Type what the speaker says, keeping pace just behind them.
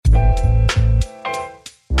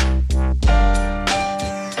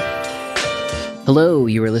Hello,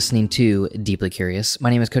 you are listening to Deeply Curious. My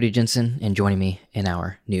name is Cody Jensen, and joining me in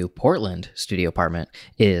our new Portland studio apartment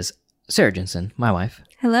is Sarah Jensen, my wife.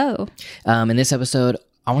 Hello. In this episode,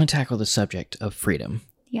 I want to tackle the subject of freedom.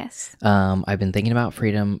 Yes. I've been thinking about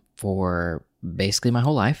freedom for basically my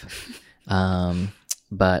whole life,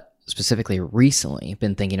 but specifically recently,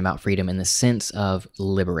 been thinking about freedom in the sense of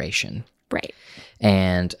liberation. Right.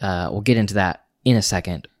 And we'll get into that in a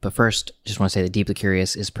second. But first, just want to say that Deeply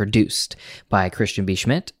Curious is produced by Christian B.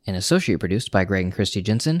 Schmidt and associate produced by Greg and Christy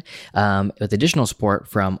Jensen, with additional support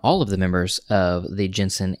from all of the members of the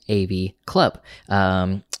Jensen AV Club.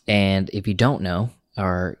 And if you don't know,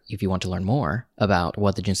 or if you want to learn more about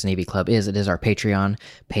what the Jensen AV Club is, it is our Patreon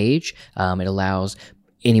page. It allows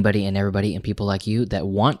anybody and everybody and people like you that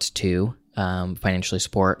want to financially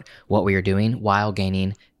support what we are doing while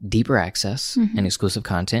gaining deeper access and exclusive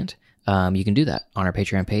content. You can do that on our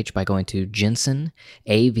Patreon page by going to jensenav.club.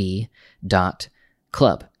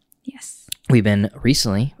 Yes. We've been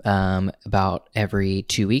recently, about every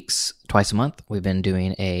 2 weeks, twice a month, we've been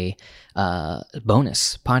doing a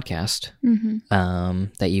bonus podcast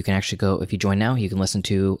that you can actually go, if you join now, you can listen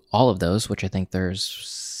to all of those, which I think there's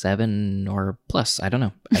 7 or plus. I don't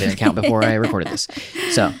know. I didn't count before I recorded this.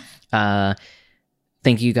 So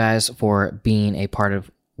thank you guys for being a part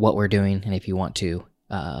of what we're doing. And if you want to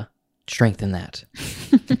strengthen that,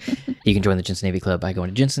 you can join the Jensen AV Club by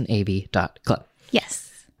going to jensenav.club.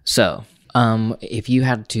 Yes. So, if you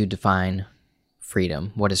had to define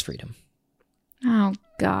freedom, what is freedom? Oh,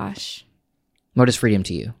 gosh. What is freedom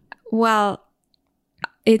to you? Well,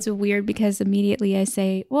 it's weird because immediately I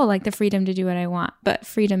say, well, like the freedom to do what I want, but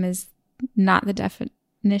freedom is not the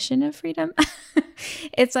definition of freedom.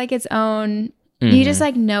 It's like its own, you just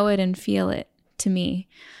like know it and feel it to me.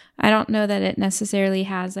 I don't know that it necessarily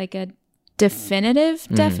has like a definitive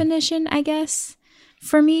definition, I guess.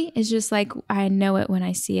 For me, it's just like I know it when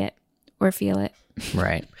I see it or feel it.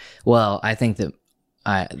 Right. Well, I think that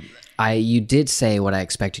you did say what I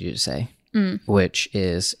expected you to say, which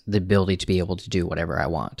is the ability to be able to do whatever I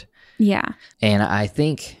want. Yeah. And I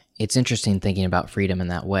think it's interesting thinking about freedom in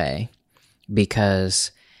that way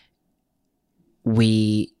because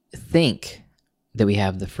we think that we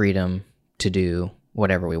have the freedom to do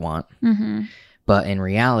whatever we want. But in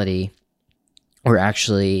reality, we're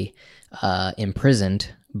actually imprisoned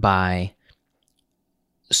by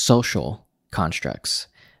social constructs,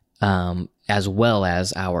 as well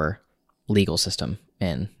as our legal system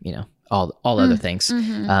and, all other things.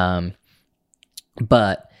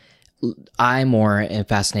 But I'm more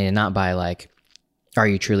fascinated not by like, are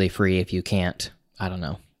you truly free if you can't, I don't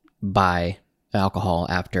know, buy alcohol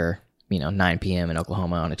after 9 p.m. in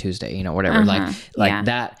Oklahoma on a Tuesday, whatever. Like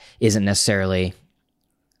that isn't necessarily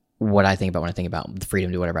what I think about when I think about the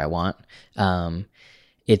freedom to do whatever I want.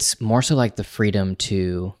 It's more so like the freedom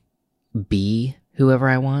to be whoever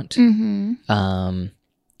I want. And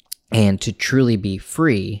to truly be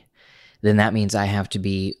free, then that means I have to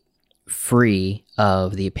be free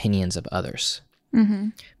of the opinions of others.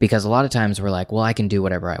 Because a lot of times we're like, well, I can do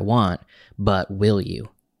whatever I want, but will you?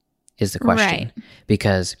 Is the question. Right.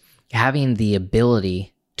 Because having the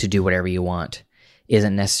ability to do whatever you want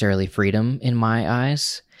isn't necessarily freedom in my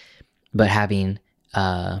eyes, but having,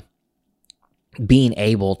 being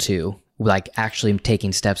able to, like, actually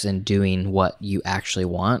taking steps and doing what you actually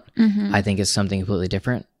want, I think is something completely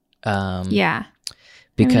different. Yeah.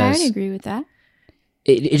 Because I would agree with that.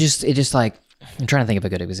 It just like, I'm trying to think of a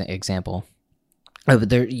good example.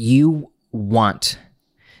 You want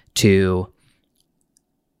to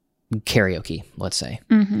karaoke, let's say.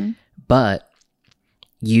 But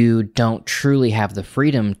you don't truly have the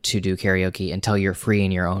freedom to do karaoke until you're free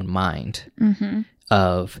in your own mind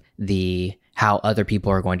of how other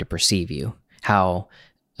people are going to perceive you, how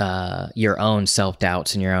your own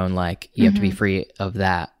self-doubts and your own, like, you have to be free of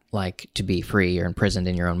that, like, to be free. You're imprisoned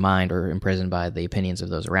in your own mind or imprisoned by the opinions of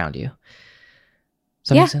those around you. Does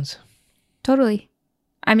that make sense? Totally.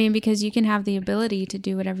 I mean, because you can have the ability to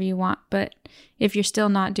do whatever you want, but if you're still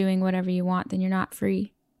not doing whatever you want, then you're not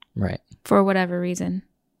free. Right. For whatever reason.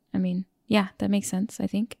 I mean, yeah, that makes sense, I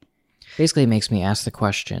think. Basically, it makes me ask the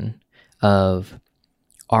question of,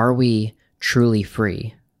 are we truly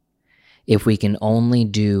free if we can only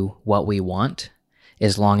do what we want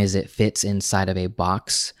as long as it fits inside of a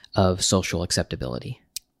box of social acceptability?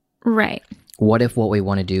 Right. What if what we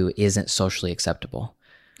want to do isn't socially acceptable?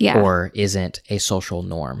 Yeah. Or isn't a social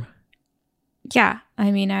norm? Yeah.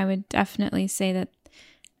 I mean, I would definitely say that.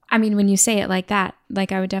 I mean, when you say it like that,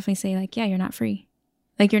 like, I would definitely say, like, yeah, you're not free.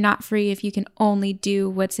 Like, you're not free if you can only do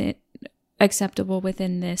what's acceptable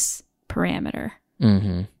within this parameter.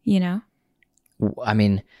 You know? I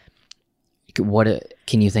mean,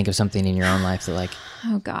 Can you think of something in your own life that like,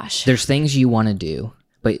 Oh gosh. there's things you want to do,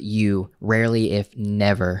 but you rarely, if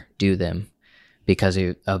never, do them because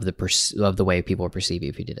of the way people perceive you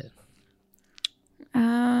if you did it?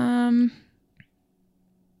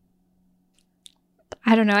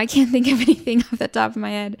 I don't know. I can't think of anything off the top of my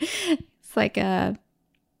head. It's like I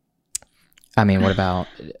mean, what about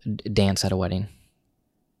dance at a wedding?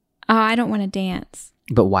 Oh, I don't want to dance.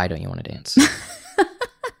 But why don't you want to dance?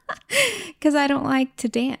 Because I don't like to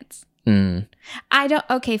dance. Mm.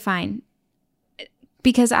 Okay, fine.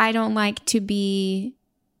 Because I don't like to be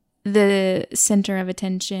the center of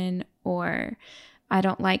attention, or I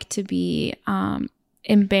don't like to be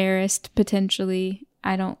embarrassed potentially.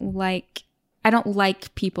 I don't like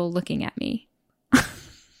people looking at me.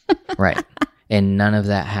 Right. And none of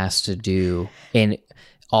that has to do, and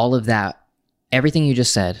all of that, everything you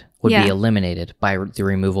just said would be eliminated by the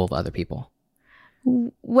removal of other people.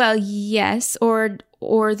 Well, yes, or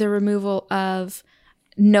the removal of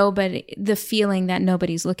the feeling that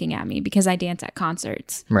nobody's looking at me because I dance at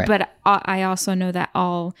concerts. Right. But I also know that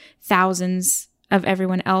all thousands of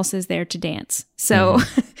everyone else is there to dance. So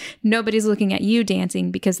nobody's looking at you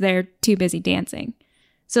dancing because they're too busy dancing.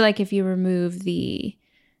 So like if you remove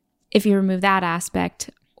that aspect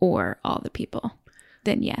or all the people,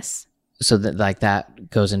 then yes. So that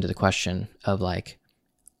goes into the question of like,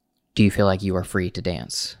 do you feel like you are free to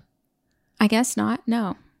dance? I guess not.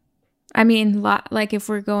 No. I mean, like if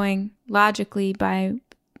we're going logically by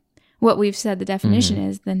what we've said the definition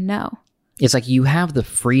is, then no. It's like you have the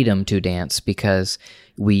freedom to dance because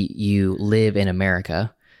you live in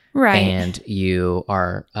America. Right. And you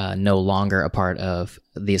are no longer a part of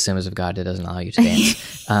the Assemblies of God that doesn't allow you to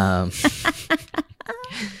dance.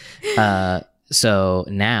 So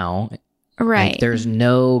now, right, like, there's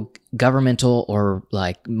no governmental or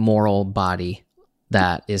like moral body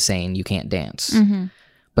that is saying you can't dance,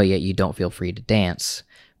 but yet you don't feel free to dance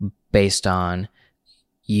based on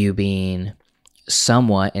you being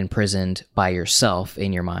somewhat imprisoned by yourself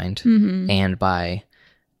in your mind and by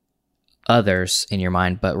others in your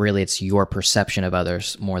mind, but really it's your perception of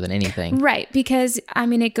others more than anything. Right, because I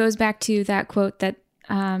mean it goes back to that quote that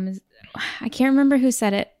I can't remember who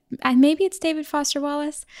said it. Maybe it's David Foster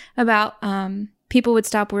Wallace about people would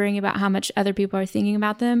stop worrying about how much other people are thinking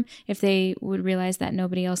about them if they would realize that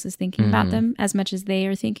nobody else is thinking about them as much as they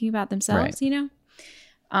are thinking about themselves, right. You know?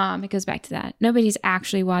 It goes back to that. Nobody's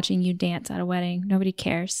actually watching you dance at a wedding. Nobody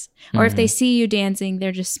cares. Or if they see you dancing,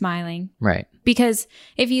 they're just smiling. Right. Because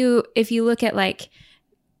if you look at like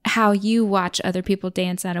how you watch other people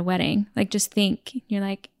dance at a wedding, like just think, you're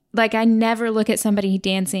like I never look at somebody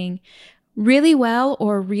dancing really well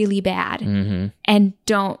or really bad and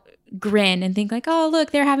don't grin and think like, oh,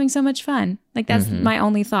 look, they're having so much fun. Like that's my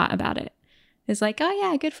only thought about it. It's like, oh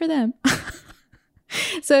yeah, good for them.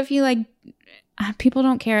 So if you like, people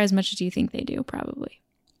don't care as much as you think they do, probably.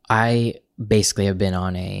 I basically have been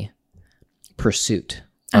on a pursuit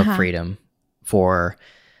of freedom for,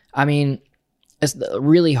 I mean, it's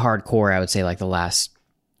really hardcore, I would say like the last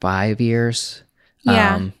 5 years.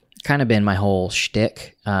 Yeah. Kind of been my whole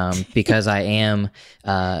shtick because I am,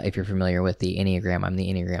 if you're familiar with the Enneagram, I'm the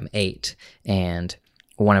Enneagram 8. And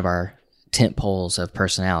one of our tent poles of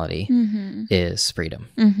personality is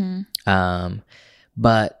freedom.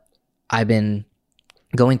 But I've been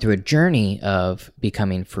going through a journey of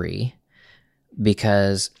becoming free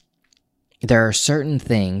because there are certain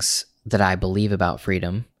things that I believe about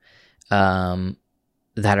freedom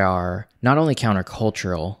that are not only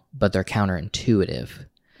countercultural, but they're counterintuitive.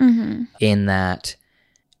 In that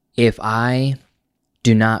if I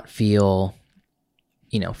do not feel,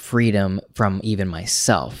 freedom from even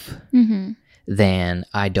myself, then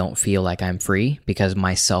I don't feel like I'm free because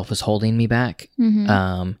myself is holding me back.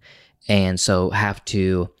 And so have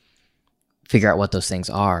to figure out what those things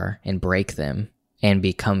are and break them and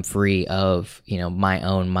become free of, my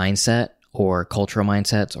own mindset or cultural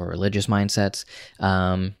mindsets or religious mindsets.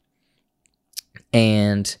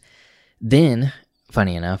 And then,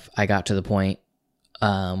 funny enough, I got to the point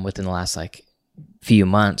within the last few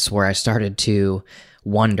months where I started to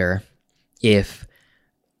wonder if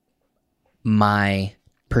my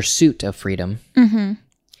pursuit of freedom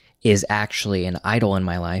is actually an idol in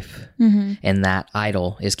my life, and that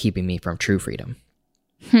idol is keeping me from true freedom.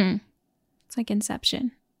 It's like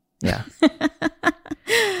Inception. Yeah.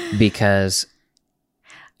 Because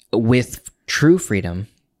with true freedom,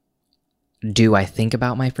 do I think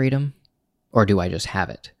about my freedom or do I just have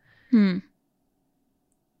it?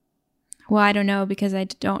 Well, I don't know because I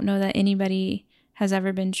don't know that anybody has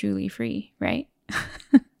ever been truly free, right?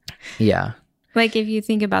 Yeah. Like if you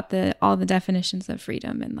think about all the definitions of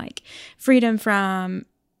freedom and like freedom from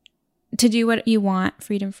to do what you want,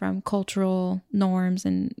 freedom from cultural norms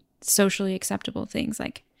and socially acceptable things,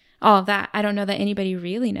 like all of that. I don't know that anybody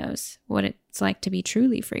really knows what it's like to be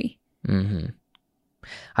truly free. Mm-hmm.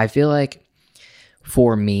 I feel like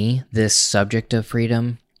for me, this subject of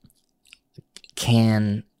freedom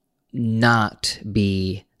can not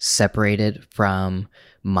be separated from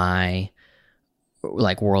my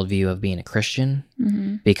like worldview of being a Christian,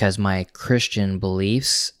 because my Christian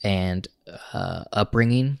beliefs and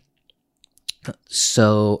upbringing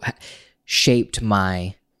so shaped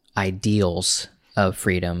my ideals of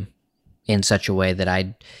freedom in such a way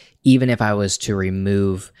that even if I was to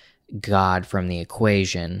remove God from the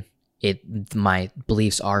equation, my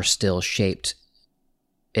beliefs are still shaped,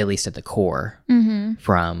 at least at the core,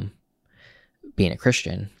 from being a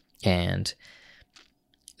Christian. And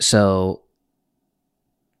so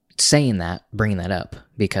saying that, bringing that up,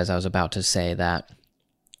 because I was about to say that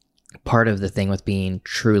part of the thing with being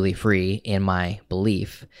truly free in my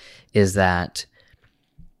belief is that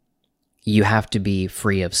you have to be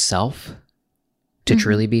free of self to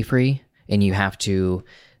truly be free, and you have to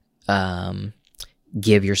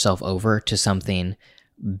give yourself over to something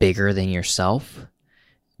bigger than yourself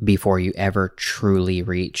before you ever truly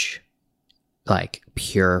reach like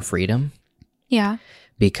pure freedom. Yeah.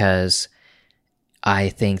 Because I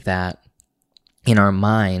think that in our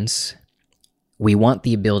minds, we want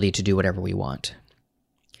the ability to do whatever we want.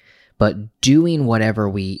 But doing whatever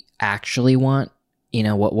we actually want,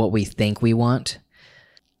 what we think we want,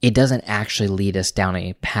 it doesn't actually lead us down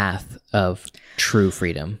a path of true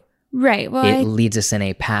freedom. Right. Well, it leads us in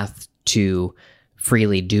a path to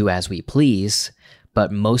freely do as we please,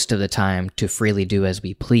 but most of the time to freely do as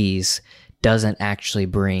we please doesn't actually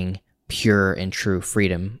bring pure and true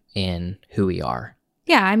freedom in who we are.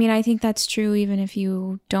 Yeah, I mean, I think that's true even if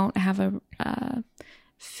you don't have a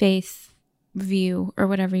faith view or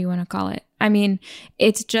whatever you want to call it. I mean,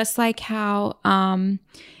 it's just like how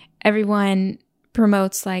everyone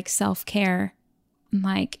promotes like self-care,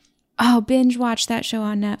 like, oh, binge watch that show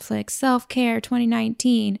on Netflix, Self-Care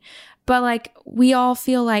 2019. But like we all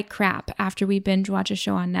feel like crap after we binge watch a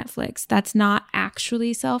show on Netflix. That's not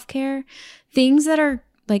actually self-care. Things that are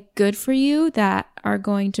like good for you, that are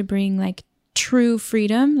going to bring like true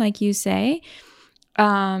freedom, like you say,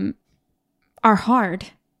 are hard.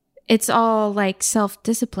 It's all like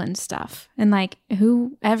self-discipline stuff. And like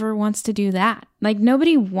whoever wants to do that? Like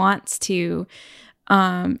nobody wants to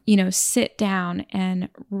sit down and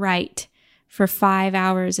write for 5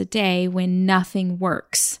 hours a day when nothing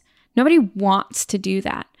works. Nobody wants to do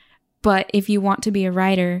that. But if you want to be a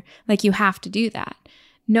writer, like you have to do that.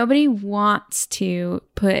 Nobody wants to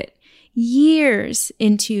put years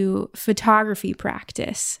into photography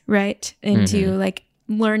practice, right? Into like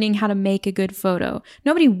learning how to make a good photo.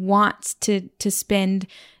 Nobody wants to spend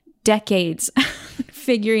decades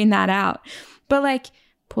figuring that out. But like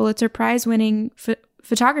Pulitzer Prize winning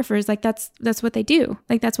photographers, like that's what they do.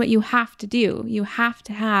 Like that's what you have to do. You have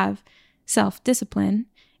to have self-discipline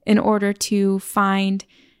in order to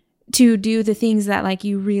do the things that like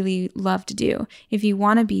you really love to do. If you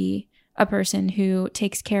want to be a person who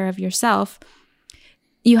takes care of yourself,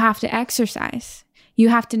 you have to exercise. You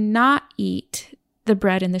have to not eat the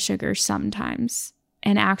bread and the sugar sometimes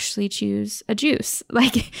and actually choose a juice.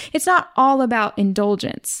 Like it's not all about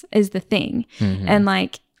indulgence is the thing. And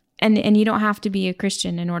like, and you don't have to be a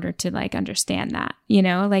Christian in order to like understand that,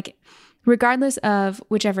 like regardless of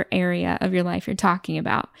whichever area of your life you're talking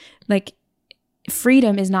about, like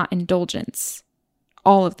freedom is not indulgence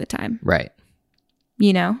all of the time. Right.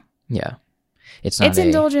 Yeah. It's not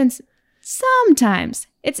indulgence sometimes.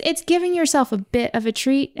 It's giving yourself a bit of a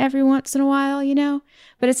treat every once in a while,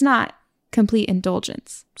 but it's not complete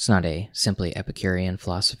indulgence. It's not a simply Epicurean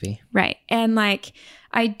philosophy. Right. And like,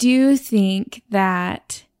 I do think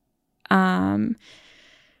that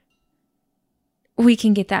we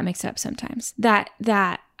can get that mixed up sometimes.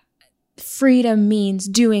 That freedom means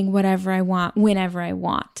doing whatever I want, whenever I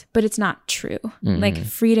want, but it's not true. Like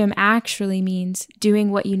freedom actually means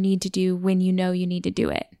doing what you need to do when you know you need to do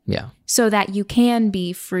it. Yeah. So that you can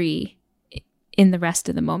be free in the rest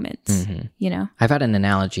of the moments, I've had an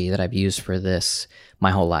analogy that I've used for this my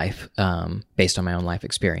whole life, based on my own life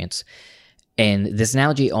experience. And this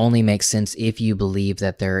analogy only makes sense if you believe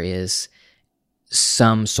that there is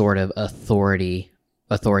some sort of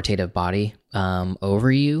authoritative body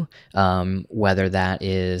over you, whether that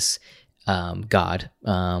is God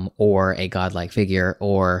or a godlike figure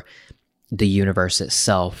or the universe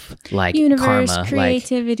itself, like universe, karma,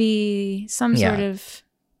 creativity, some sort of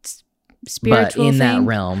spiritual but in thing. that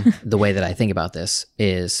realm, the way that I think about this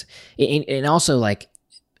is, and also like,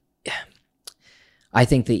 I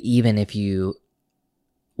think that even if you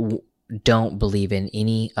don't believe in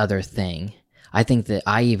any other thing, I think that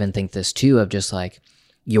I even think this too of just like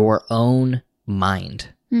your own mind,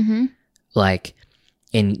 Mm-hmm. like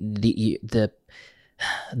in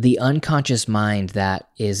the unconscious mind that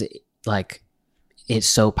is like, it's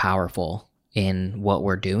so powerful in what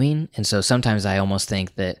we're doing. And so sometimes I almost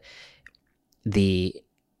think that the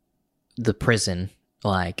prison,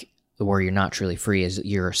 like where you're not truly free, is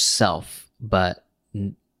yourself, but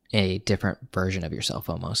a different version of yourself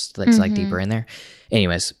almost that's like deeper in there.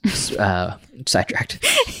 Anyways, sidetracked.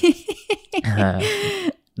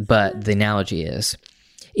 But the analogy is,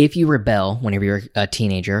 if you rebel whenever you're a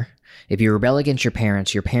teenager, if you rebel against your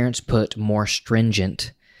parents put more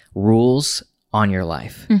stringent rules on your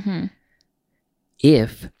life. Mm-hmm.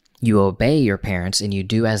 If you obey your parents and you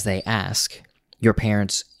do as they ask, your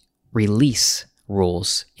parents release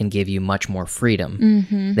rules and give you much more freedom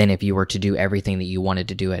than if you were to do everything that you wanted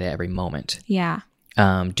to do at every moment. Yeah.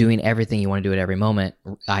 Doing everything you want to do at every moment,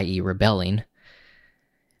 i.e. rebelling,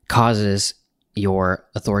 causes your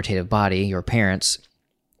authoritative body, your parents,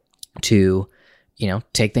 to,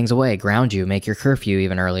 take things away, ground you, make your curfew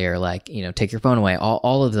even earlier, like, take your phone away,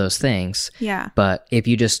 all of those things. Yeah. But if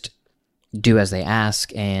you just do as they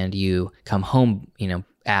ask and you come home,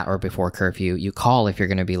 at or before curfew, you call if you're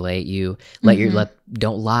going to be late, you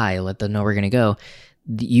don't lie, let them know we're going to go,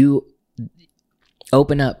 you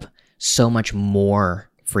open up so much more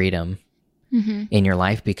freedom in your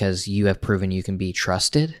life because you have proven you can be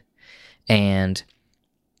trusted. And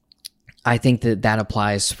I think that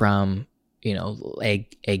applies from,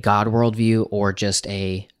 a God worldview or just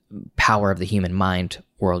a power of the human mind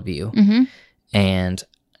worldview. And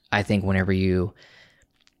I think whenever you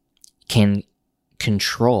can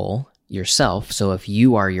control yourself, so if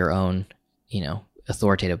you are your own,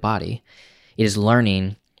 authoritative body, it is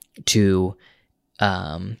learning to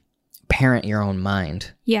parent your own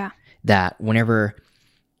mind. Yeah. That whenever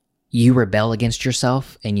you rebel against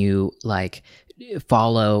yourself and you like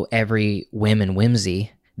follow every whim and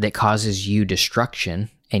whimsy that causes you destruction,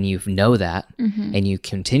 and you know that, and you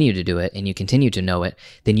continue to do it, and you continue to know it,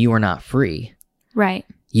 then you are not free. Right.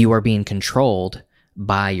 You are being controlled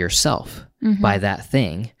by yourself, by that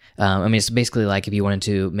thing. It's basically like if you wanted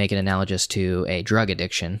to make it analogous to a drug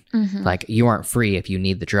addiction, like you aren't free if you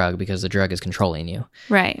need the drug because the drug is controlling you.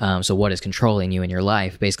 Right. So what is controlling you in your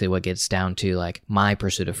life? Basically what gets down to like my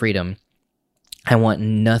pursuit of freedom. I want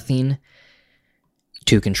nothing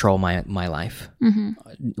to control my life,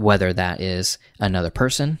 whether that is another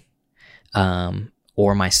person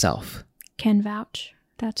or myself. Can vouch.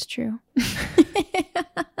 That's true.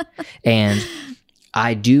 And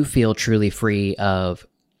I do feel truly free of.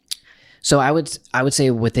 So I would say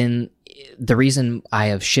within the reason I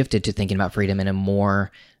have shifted to thinking about freedom in a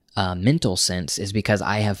more mental sense is because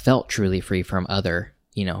I have felt truly free from other,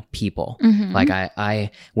 people. Like I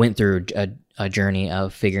went through a journey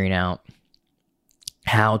of figuring out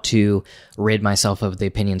how to rid myself of the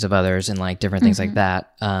opinions of others and like different things like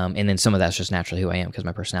that. And then some of that's just naturally who I am because of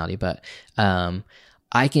my personality. But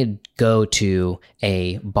I could go to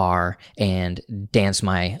a bar and dance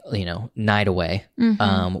my, night away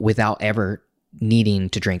without ever needing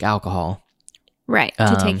to drink alcohol. Right.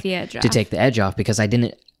 To take the edge off. To take the edge off because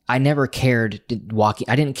I never cared walking.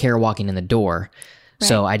 I didn't care walking in the door. Right.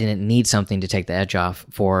 So I didn't need something to take the edge off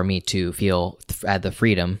for me to feel at the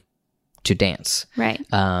freedom to dance. Right.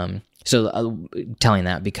 So telling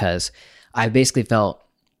that because I basically felt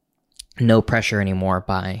no pressure anymore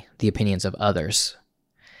by the opinions of others.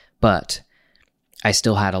 But I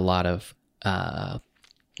still had a lot of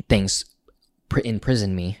things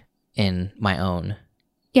imprison me in my own.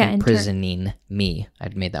 Yeah, imprisoning me.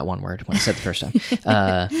 I'd made that one word when I said the first time.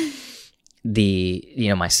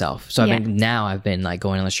 Myself. So I've been like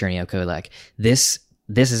going on this journey of like this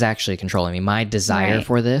is actually controlling me. My desire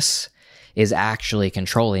for this is actually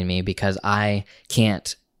controlling me because I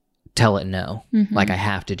can't tell it no. Like I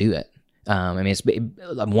have to do it. It's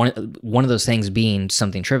one of those things being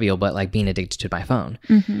something trivial, but like being addicted to my phone.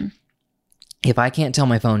 If I can't tell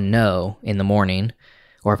my phone no in the morning,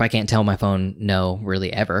 or if I can't tell my phone no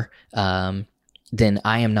really ever, then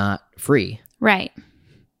I am not free. Right.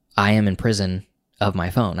 I am in prison of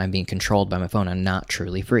my phone. I'm being controlled by my phone. I'm not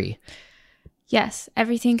truly free. Yes.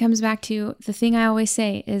 Everything comes back to the thing I always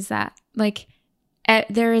say is that like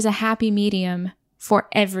there is a happy medium for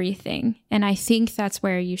everything. And I think that's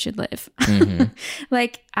where you should live.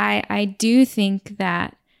 Like, I do think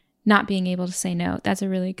that not being able to say no, that's a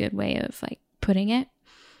really good way of like putting it.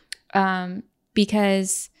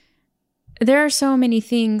 Because there are so many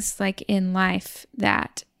things like in life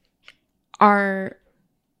that are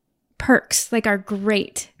perks, like are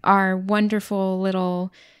great, are wonderful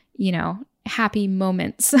little, happy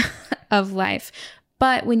moments of life.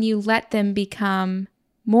 But when you let them become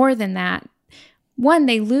more than that, one,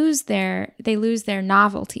 they lose their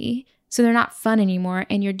novelty. So they're not fun anymore.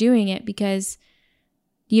 And you're doing it because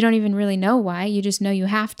you don't even really know why. You just know you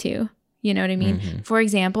have to. You know what I mean? Mm-hmm. For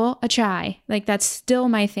example, a chai. Like that's still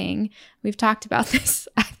my thing. We've talked about this,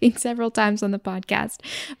 I think, several times on the podcast.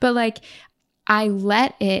 But like I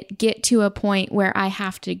let it get to a point where I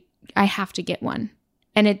have to get one.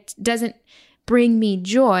 And it doesn't bring me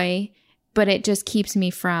joy, but it just keeps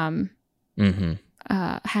me from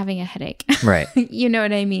having a headache. Right. You know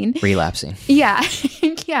what I mean? Relapsing. Yeah.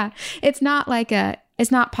 Yeah. It's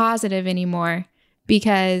not positive anymore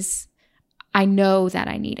because I know that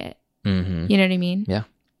I need it. Mm-hmm. You know what I mean? Yeah.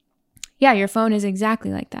 Yeah. Your phone is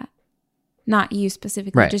exactly like that. Not you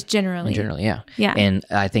specifically, Right. just generally. Generally, yeah. Yeah. And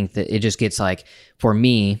I think that it just gets like, for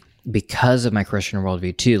me, because of my Christian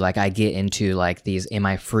worldview too, like I get into like these, am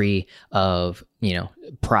I free of,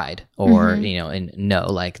 pride or, and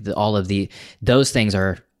no, like all of those things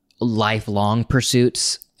are lifelong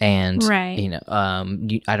pursuits. And, right.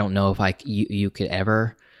 I don't know if you could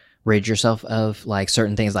ever rid yourself of like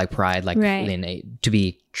certain things like pride, like right. To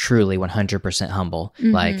be truly 100% humble.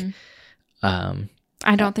 Mm-hmm. Like,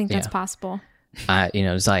 I don't think that's possible.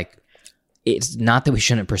 It's like, it's not that we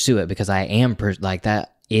shouldn't pursue it because I am like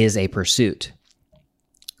that is a pursuit,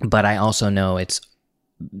 but I also know it's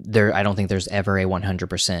there. I don't think there's ever a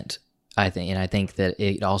 100%. I think that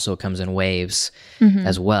it also comes in waves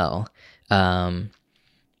as well. In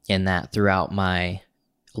that throughout my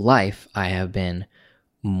life, I have been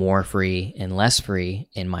more free and less free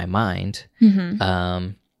in my mind.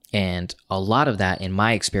 And a lot of that in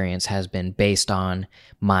my experience has been based on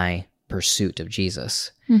my pursuit of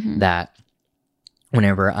Jesus. That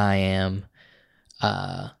whenever I am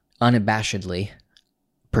unabashedly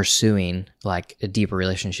pursuing like a deeper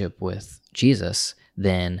relationship with Jesus,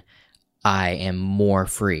 then I am more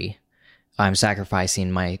free. I'm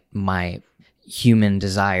sacrificing my human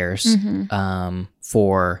desires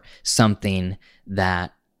for something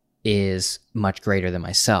that is much greater than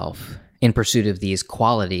myself in pursuit of these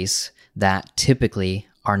qualities that typically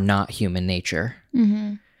are not human nature.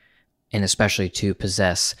 And especially to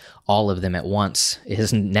possess all of them at once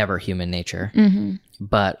is never human nature.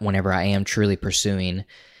 But whenever I am truly pursuing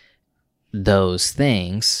those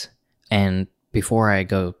things, and before I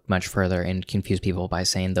go much further and confuse people by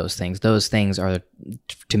saying those things are,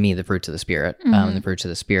 to me, the fruits of the Spirit. The fruits of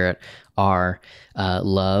the Spirit are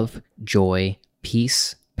love, joy,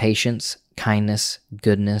 peace, patience, kindness,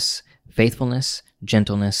 goodness, faithfulness,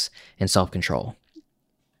 gentleness, and self-control.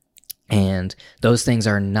 And those things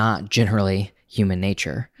are not generally human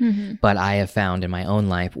nature. But I have found in my own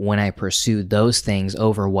life, when I pursue those things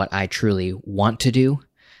over what I truly want to do,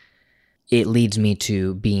 it leads me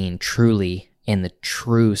to being truly in the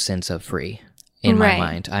true sense of free in my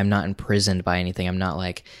mind. I'm not imprisoned by anything. I'm not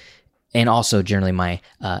like, and also generally my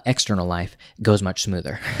external life goes much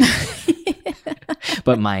smoother.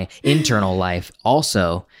 But my internal life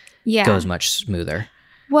also goes much smoother.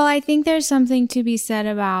 Well, I think there's something to be said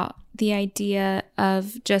about the idea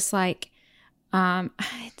of just like,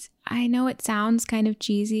 I know it sounds kind of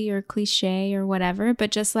cheesy or cliche or whatever, but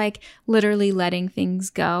just like literally letting things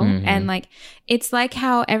go. And like, it's like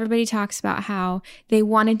how everybody talks about how they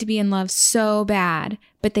wanted to be in love so bad,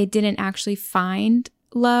 but they didn't actually find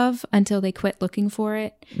love until they quit looking for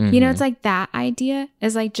it. It's like that idea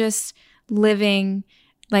is like just living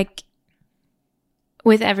like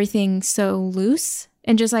with everything so loose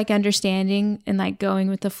and just like understanding and like going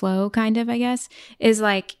with the flow kind of, I guess, is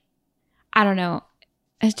like, I don't know.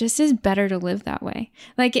 It just is better to live that way.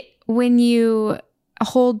 Like when you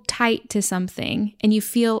hold tight to something and you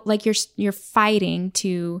feel like you're fighting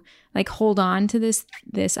to like hold on to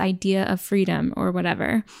this idea of freedom or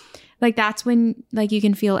whatever, like that's when like you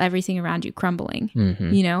can feel everything around you crumbling,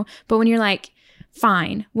 But when you're like,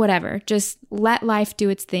 fine, whatever, just let life do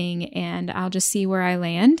its thing and I'll just see where I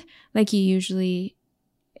land. Like you usually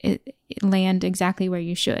land exactly where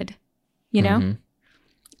you should, I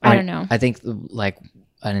don't know. I think like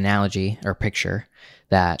an analogy or picture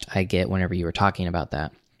that I get whenever you were talking about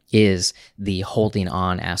that is the holding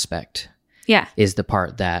on aspect. Yeah. Is the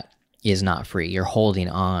part that is not free. You're holding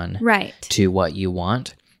on to what you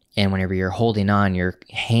want. And whenever you're holding on, your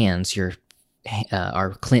hands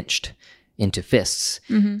are clenched into fists.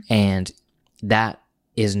 And that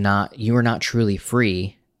is not, you are not truly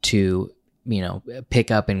free to, pick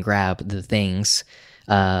up and grab the things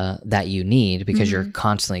that you need because you're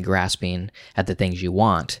constantly grasping at the things you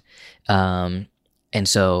want. And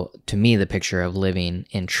so to me, the picture of living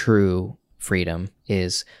in true freedom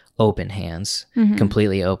is open hands,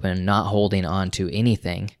 completely open, not holding on to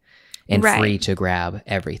anything, and free to grab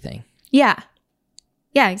everything. Yeah.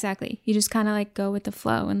 Yeah, exactly. You just kind of like go with the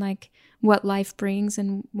flow, and like what life brings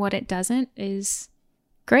and what it doesn't is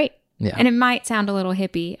great. Yeah. And it might sound a little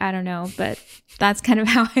hippie, I don't know, but that's kind of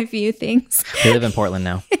how I view things. We live in Portland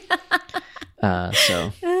now.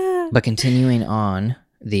 But continuing on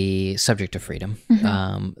the subject of freedom,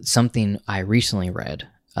 something I recently read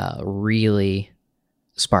really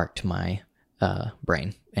sparked my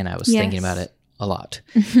brain, and I was thinking about it a lot.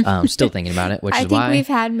 Still thinking about it, which is why we've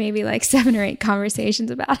had maybe like 7 or 8 conversations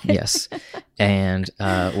about it. Yes. And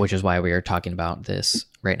which is why we are talking about this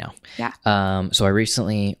right now. Yeah. So I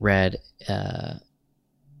recently read an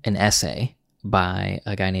essay by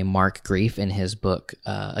a guy named Mark Grief in his book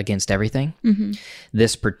Against Everything.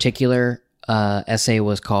 This particular essay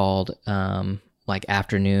was called like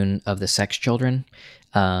Afternoon of the Sex Children,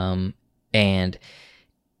 and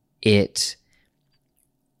it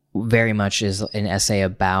very much is an essay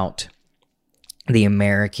about the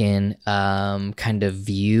American kind of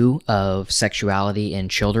view of sexuality in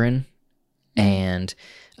children. And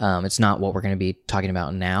it's not what we're going to be talking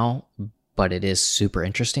about now, but it is super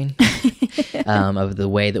interesting of the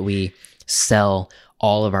way that we sell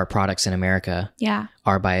all of our products in America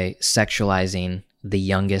are by sexualizing the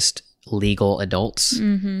youngest legal adults.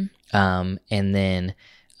 And then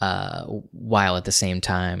while at the same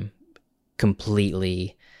time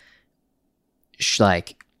completely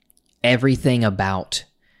like everything about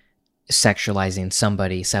sexualizing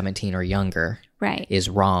somebody 17 or younger is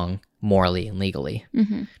wrong morally and legally.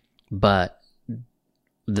 But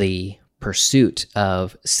the pursuit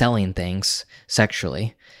of selling things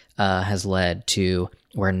sexually has led to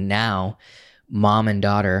where now mom and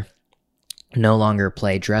daughter no longer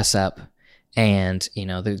play dress up, and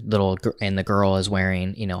the girl is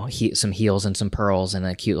wearing some heels and some pearls and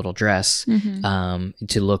a cute little dress to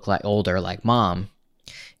look like older like mom.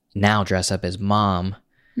 Now dress up as mom,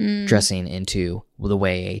 dressing into the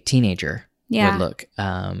way a teenager would look,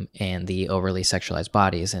 and the overly sexualized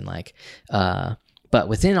bodies and like but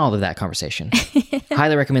within all of that conversation,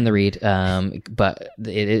 highly recommend the read. But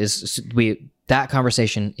that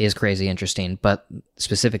conversation is crazy interesting, but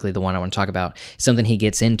specifically the one I want to talk about is something he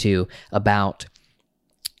gets into about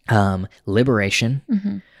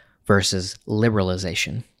liberation versus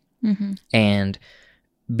liberalization. And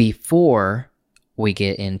before we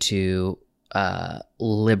get into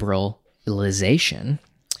liberalization,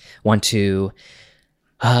 want to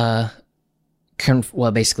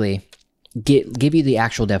basically give you the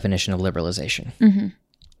actual definition of liberalization,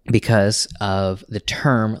 because of the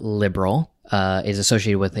term liberal is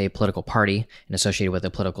associated with a political party and associated with a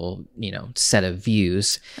political set of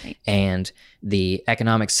views, and the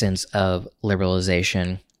economic sense of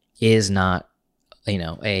liberalization is not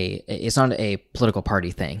it's not a political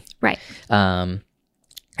party thing, right? A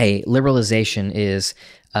liberalization is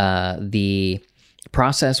the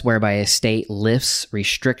process whereby a state lifts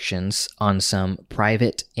restrictions on some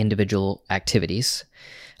private individual activities.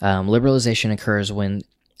 Liberalization occurs when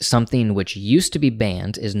something which used to be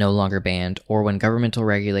banned is no longer banned, or when governmental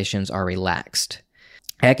regulations are relaxed.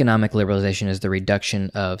 Economic liberalization is the reduction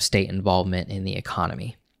of state involvement in the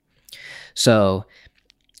economy. So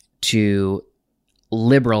to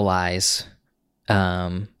liberalize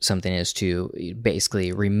something is to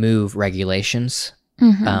basically remove regulations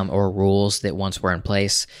or rules that once were in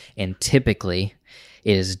place, and typically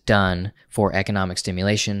it is done for economic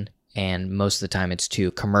stimulation, and most of the time it's to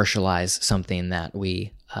commercialize something that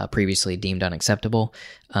we previously deemed unacceptable.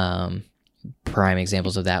 Prime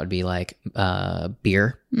examples of that would be like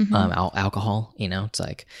beer, alcohol. It's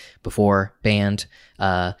like before banned,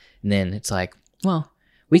 and then it's like, well,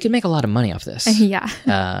 we could make a lot of money off this.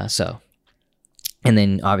 And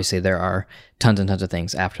then obviously there are tons and tons of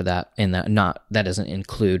things after that, and that doesn't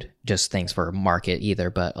include just things for market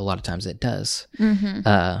either, but a lot of times it does.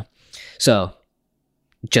 So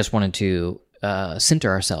just wanted to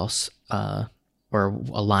center ourselves or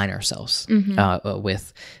align ourselves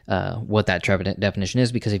with what that definition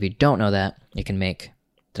is, because if you don't know that, it can make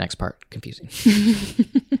the next part confusing.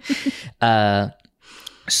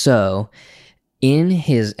 So in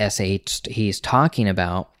his essay, he's talking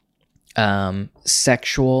about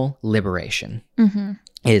sexual liberation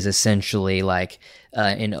is essentially like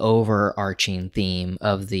an overarching theme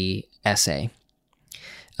of the essay.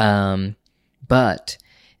 But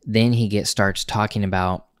then he starts talking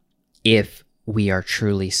about if we are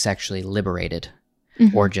truly sexually liberated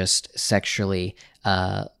or just sexually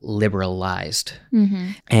liberalized.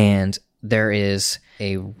 And there is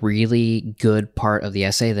a really good part of the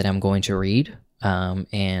essay that I'm going to read,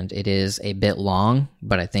 and it is a bit long,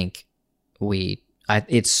 but I think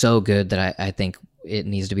it's so good that I think it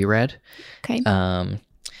needs to be read. Okay.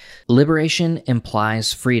 Liberation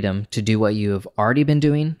implies freedom to do what you have already been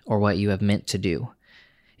doing or what you have meant to do.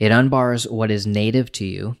 It unbars what is native to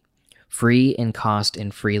you, free in cost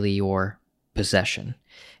and freely your possession,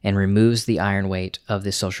 and removes the iron weight of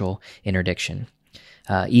the social interdiction.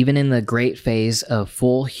 Even in the great phase of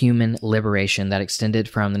full human liberation that extended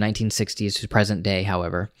from the 1960s to present day,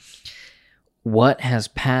 however, what has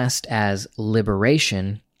passed as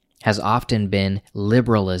liberation has often been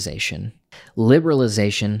liberalization.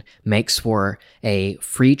 Liberalization makes for a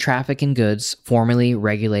free traffic in goods formerly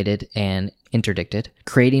regulated and interdicted,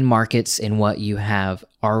 creating markets in what you have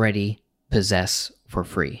already possess for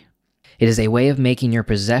free. It is a way of making your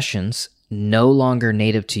possessions no longer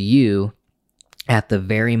native to you at the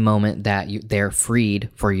very moment that they're freed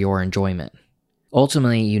for your enjoyment.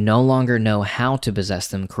 Ultimately, you no longer know how to possess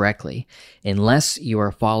them correctly unless you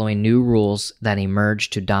are following new rules that emerge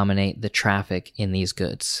to dominate the traffic in these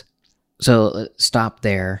goods. So stop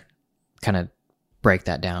there, kind of break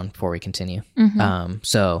that down before we continue.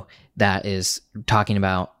 So that is talking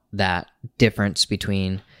about that difference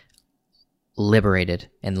between liberated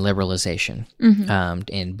and liberalization.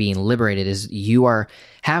 And being liberated is you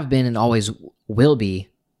have been and always will be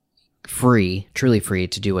free, truly free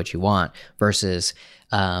to do what you want, versus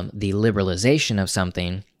the liberalization of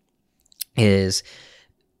something is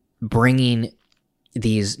bringing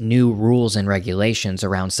these new rules and regulations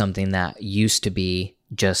around something that used to be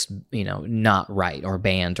just, not right or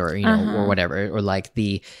banned or, or whatever, or like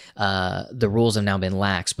the rules have now been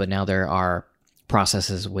lax, but now there are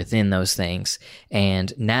processes within those things.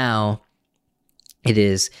 And now it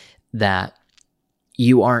is that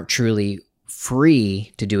you aren't truly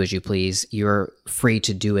free to do as you please. You're free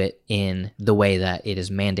to do it in the way that it is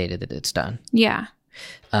mandated that it's done. Yeah.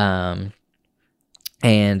 And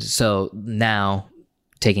so now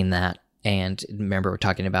taking that, and remember we're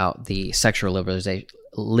talking about the sexual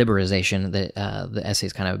liberalization that the essay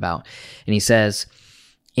is kind of about. And he says,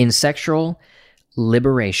 in sexual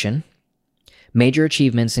liberation, major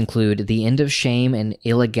achievements include the end of shame and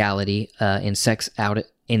illegality in sex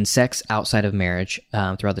outside of marriage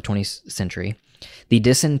throughout the 20th century, the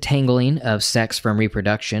disentangling of sex from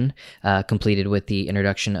reproduction, completed with the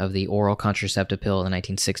introduction of the oral contraceptive pill in the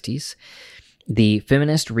 1960s, the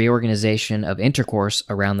feminist reorganization of intercourse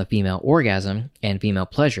around the female orgasm and female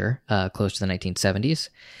pleasure, close to the 1970s,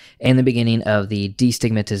 and the beginning of the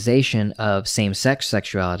destigmatization of same-sex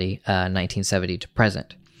sexuality, 1970 to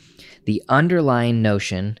present. The underlying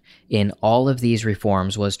notion in all of these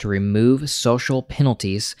reforms was to remove social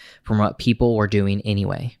penalties from what people were doing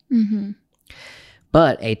anyway.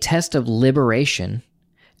 But a test of liberation,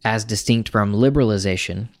 as distinct from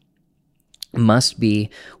liberalization, must be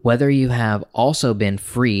whether you have also been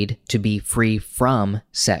freed to be free from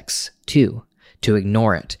sex too, to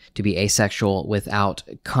ignore it, to be asexual without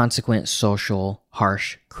consequent social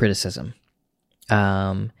harsh criticism.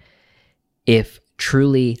 If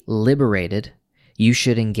truly liberated, you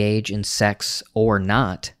should engage in sex or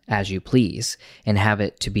not as you please and have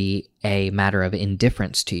it to be a matter of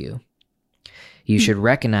indifference to you. You should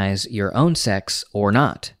recognize your own sex or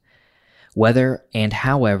not, whether and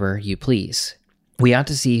however you please. We ought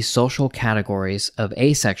to see social categories of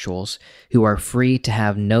asexuals who are free to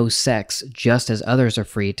have no sex just as others are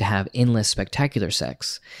free to have endless spectacular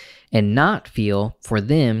sex, and not feel for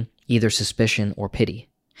them either suspicion or pity.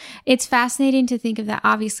 It's fascinating to think of that.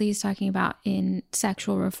 Obviously, he's talking about in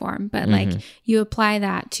sexual reform, but like you apply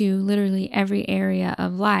that to literally every area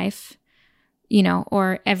of life,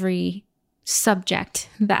 or every subject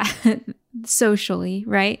that socially,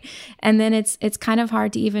 right? And then it's kind of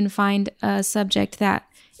hard to even find a subject that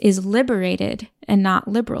is liberated and not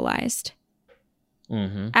liberalized.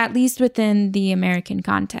 At least within the American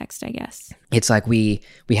context, I guess. It's like we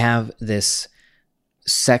have this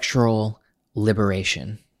sexual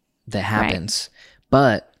liberation that happens,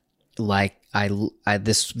 but like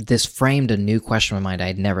this framed a new question in my mind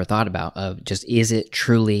I'd never thought about, of just, is it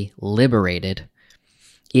truly liberated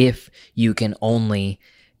if you can only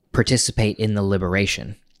participate in the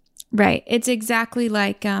liberation? Right. It's exactly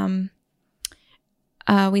like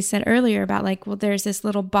we said earlier about like, well, there's this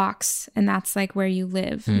little box and that's like where you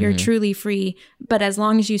live. You're truly free, but as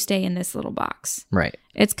long as you stay in this little box. Right.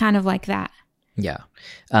 It's kind of like that. Yeah.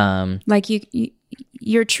 Like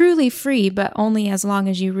you're truly free, but only as long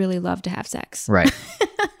as you really love to have sex. Right.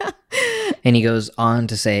 And he goes on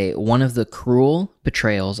to say, one of the cruel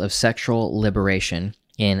betrayals of sexual liberation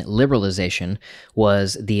and liberalization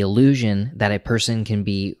was the illusion that a person can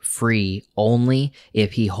be free only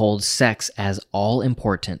if he holds sex as all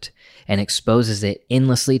important and exposes it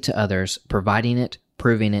endlessly to others, providing it,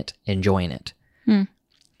 proving it, enjoying it.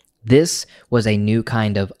 This was a new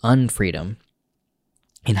kind of unfreedom.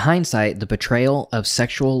 In hindsight, the betrayal of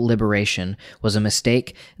sexual liberation was a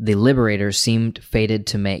mistake the liberators seemed fated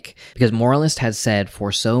to make, because moralists had said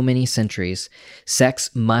for so many centuries,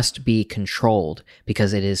 sex must be controlled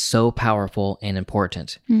because it is so powerful and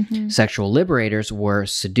important. Sexual liberators were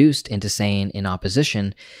seduced into saying in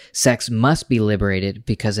opposition, sex must be liberated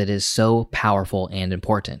because it is so powerful and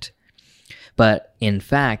important. But in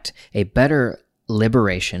fact, a better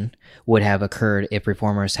liberation would have occurred if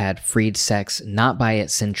reformers had freed sex not by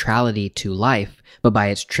its centrality to life, but by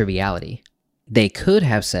its triviality. They could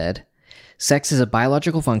have said, sex is a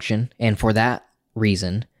biological function, and for that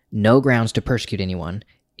reason, no grounds to persecute anyone.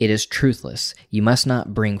 It is truthless. You must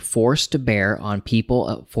not bring force to bear on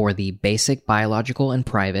people for the basic biological and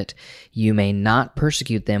private. You may not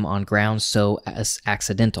persecute them on grounds so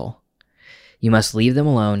accidental. You must leave them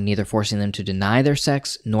alone, neither forcing them to deny their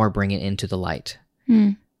sex nor bring it into the light.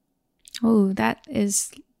 Oh, that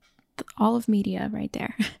is all of media right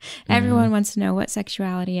there. Everyone wants to know what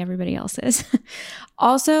sexuality everybody else is.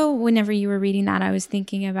 Also, whenever you were reading that, I was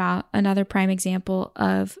thinking about another prime example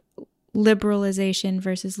of liberalization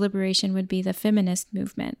versus liberation would be the feminist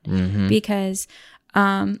movement. Because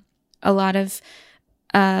a lot of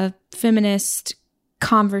feminist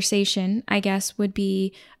conversation, I guess, would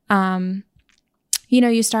be,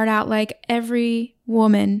 you start out like every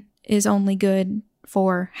woman is only good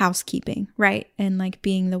for housekeeping, right? And like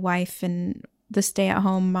being the wife and the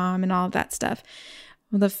stay-at-home mom and all of that stuff.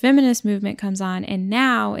 Well, the feminist movement comes on, and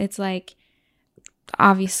now it's like,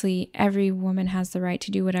 obviously every woman has the right to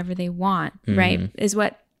do whatever they want, right? Is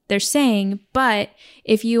what they're saying. But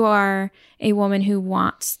if you are a woman who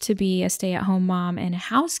wants to be a stay-at-home mom and a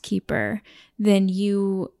housekeeper, then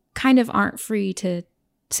you kind of aren't free to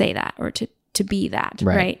say that or to be that,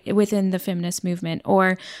 right? Within the feminist movement,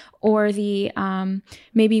 or the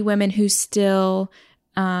maybe women who still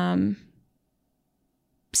sexualize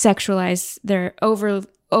their over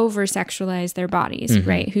sexualize their bodies,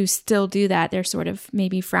 right? Who still do that. They're sort of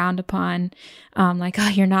maybe frowned upon, like, oh,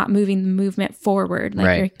 you're not moving the movement forward,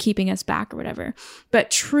 like you're keeping us back or whatever.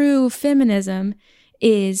 But true feminism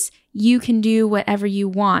is you can do whatever you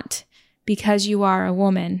want because you are a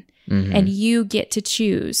woman and you get to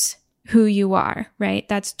choose who you are, right?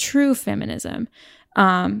 That's true feminism.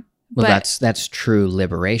 Well, that's true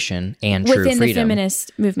liberation and true within freedom. The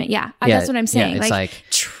feminist movement. Yeah, that's what I'm saying. Yeah, it's like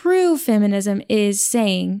true feminism is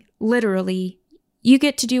saying literally, you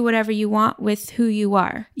get to do whatever you want with who you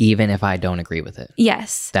are, even if I don't agree with it.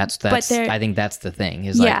 Yes, that's. I think that's the thing.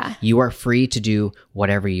 Is like you are free to do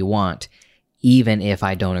whatever you want, even if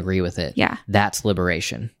I don't agree with it. Yeah, that's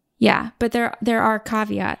liberation. Yeah, but there are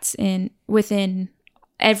caveats within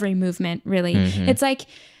every movement, really. It's like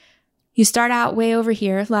you start out way over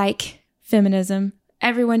here, like feminism.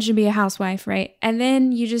 Everyone should be a housewife, right? And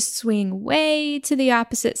then you just swing way to the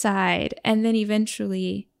opposite side. And then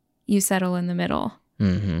eventually you settle in the middle,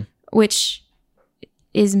 which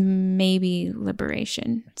is maybe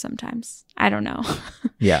liberation sometimes. I don't know.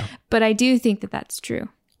 Yeah. But I do think that that's true.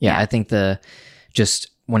 Yeah, I think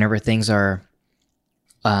just whenever things aren't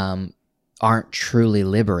truly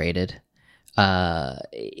liberated,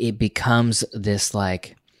 it becomes this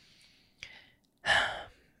like,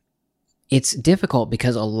 it's difficult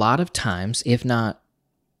because a lot of times, if not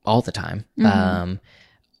all the time, the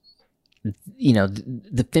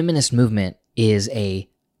feminist movement is a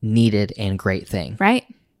needed and great thing. Right.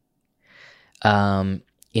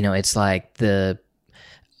 It's like the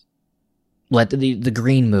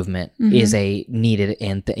green movement is a needed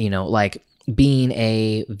and, like being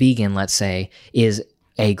a vegan, let's say, is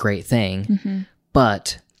a great thing.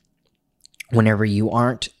 But whenever you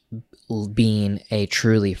aren't being a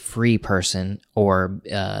truly free person, or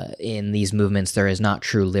in these movements there is not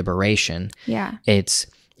true liberation, it's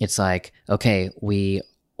like, okay, we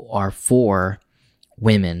are for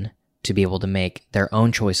women to be able to make their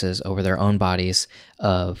own choices over their own bodies,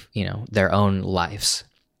 of their own lives,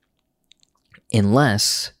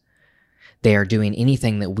 unless they are doing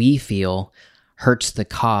anything that we feel hurts the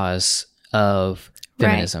cause of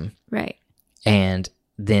feminism. Right. And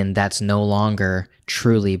then that's no longer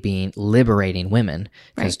truly being liberating women,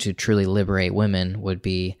 because to truly liberate women would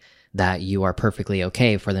be that you are perfectly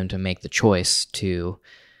okay for them to make the choice to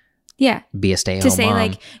be a stay-at-home to say mom.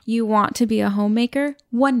 Like, you want to be a homemaker,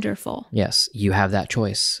 wonderful. Yes, you have that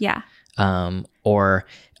choice. Yeah. Or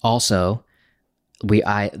also,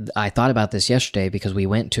 I thought about this yesterday because we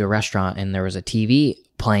went to a restaurant and there was a TV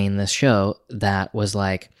playing this show that was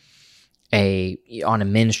like on a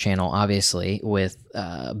men's channel, obviously, with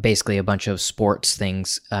basically a bunch of sports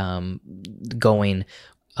things going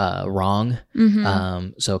wrong.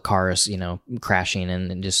 So cars, crashing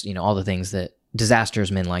and just, all the things that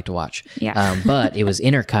disasters men like to watch. Yeah. But it was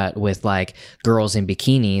intercut with like girls in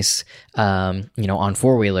bikinis, on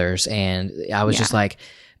four-wheelers. And I was just like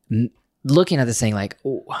looking at this thing like,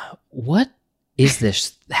 what is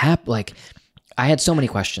this like, I had so many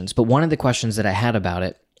questions, but one of the questions that I had about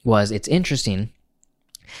it was, it's interesting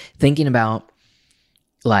thinking about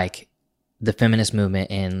like the feminist movement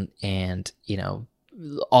and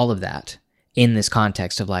all of that in this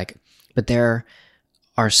context of like, but there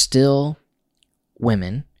are still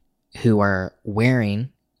women who are wearing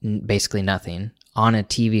basically nothing on a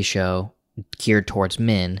TV show geared towards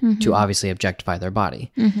men to obviously objectify their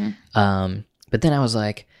body. But then I was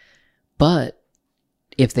like, but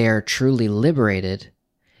if they are truly liberated,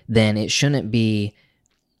 then it shouldn't be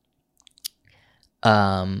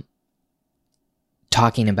talking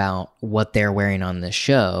about what they're wearing on this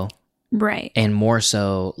show. Right. And more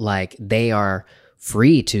so like they are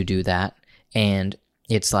free to do that. And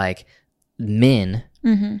it's like men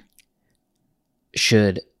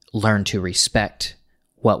should learn to respect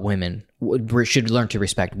what women should learn to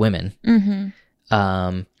respect women,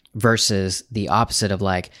 versus the opposite of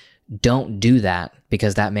like, don't do that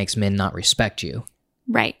because that makes men not respect you.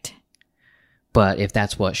 Right. But if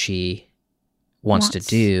that's what she wants to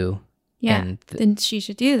do, then she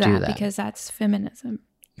should do that because that's feminism.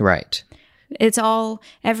 Right. It's all,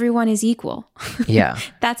 everyone is equal. Yeah.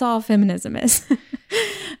 That's all feminism is.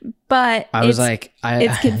 But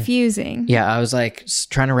it's confusing. Yeah, I was like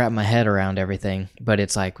trying to wrap my head around everything, but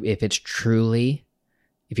it's like if you're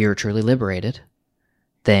truly liberated,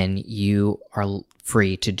 then you are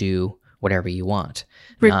free to do whatever you want,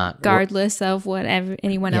 regardless of what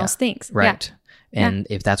anyone else thinks. Right. Yeah. And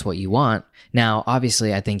if that's what you want, now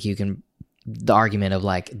obviously I think you can, the argument of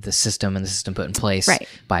like the system put in place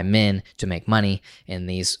by men to make money, and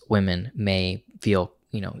these women may feel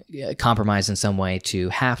compromised in some way to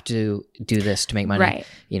have to do this to make money, right?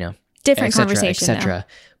 et Different cetera, conversation, etc.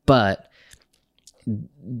 But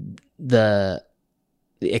the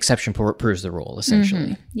exception proves the rule,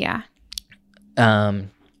 essentially. Yeah. But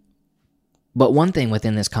one thing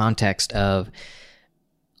within this context of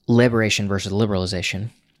liberation versus liberalization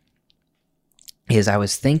is I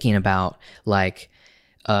was thinking about like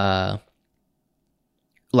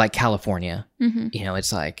California.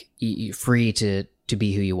 It's like you're free to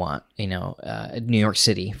be who you want. New York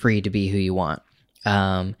City, free to be who you want.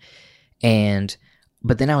 But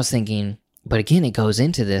then I was thinking, but again, it goes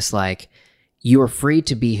into this like you are free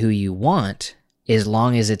to be who you want as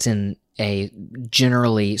long as it's in a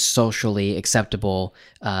generally socially acceptable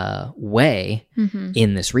way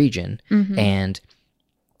in this region. And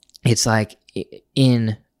it's like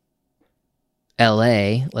in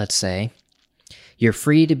LA, let's say, you're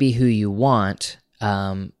free to be who you want,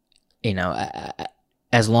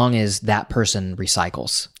 as long as that person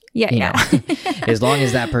recycles. As long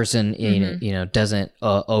as that person, doesn't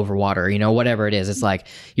overwater, whatever it is. It's like,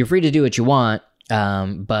 you're free to do what you want,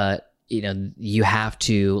 but, you have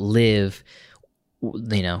to live,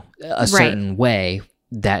 a certain way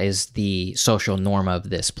that is the social norm of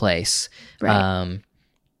this place. Right.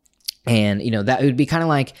 And, that would be kind of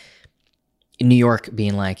like New York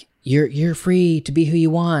being like, you're free to be who you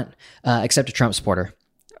want, except a Trump supporter.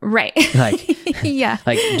 Right. Like, yeah.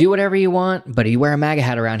 Like, do whatever you want, but if you wear a MAGA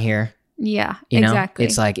hat around here, exactly.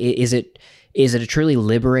 It's like, is it a truly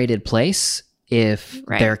liberated place if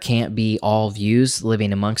there can't be all views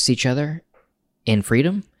living amongst each other in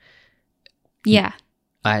freedom? Yeah.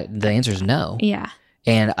 The answer is no. Yeah.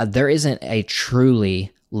 And there isn't a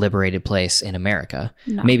truly liberated place in America,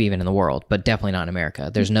 maybe even in the world, but definitely not in America.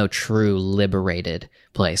 There's no true liberated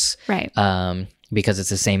place. Right. Because it's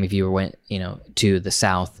the same if you went, to the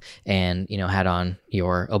South and, had on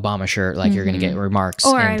your Obama shirt, like you're going to get remarks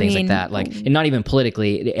and things like that. Like, and not even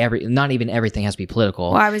politically, not even everything has to be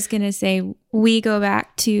political. Well, I was going to say, we go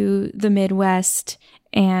back to the Midwest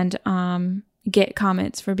and get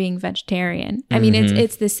comments for being vegetarian. I mean,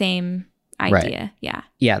 it's the same idea. Right. Yeah.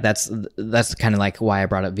 Yeah. That's kind of like why I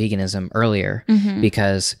brought up veganism earlier,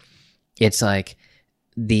 because it's like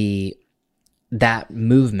that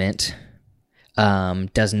movement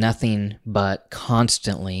does nothing but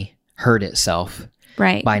constantly hurt itself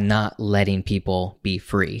by not letting people be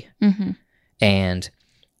free. And,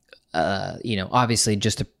 obviously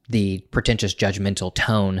just the pretentious judgmental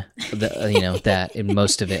tone that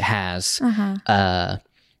most of it has,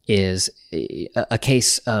 is a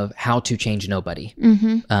case of how to change nobody.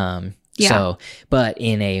 So, but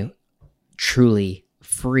in a truly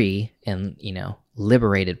free and,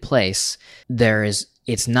 liberated place,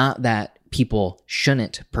 it's not that people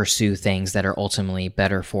shouldn't pursue things that are ultimately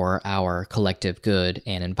better for our collective good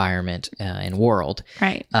and environment and world.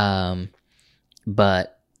 Right.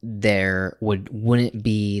 But there wouldn't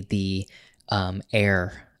be the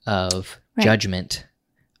air of judgment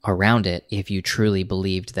around it if you truly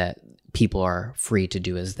believed that people are free to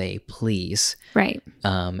do as they please. Right.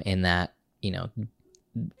 And that,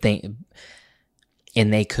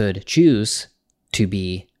 they could choose to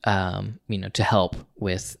be, to help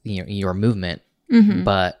with your movement,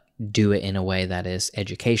 but do it in a way that is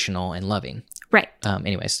educational and loving. Right.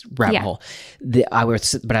 Anyways, rabbit hole. I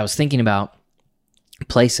was thinking about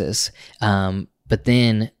places, but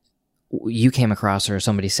then you came across, or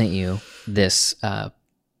somebody sent you this,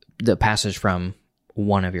 the passage from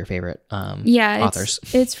one of your favorite authors.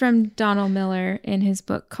 It's from Donald Miller in his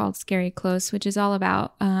book called Scary Close, which is all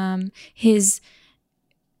about his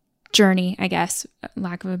journey, I guess,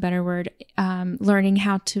 lack of a better word, learning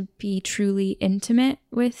how to be truly intimate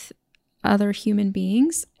with other human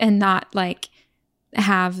beings and not like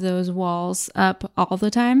have those walls up all the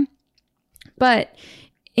time. But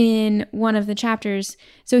in one of the chapters,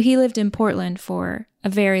 so he lived in Portland for a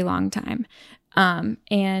very long time.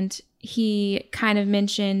 And he kind of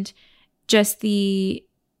mentioned just the,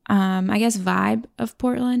 I guess, vibe of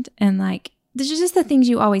Portland. And like, there's just the things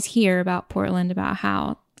you always hear about Portland, about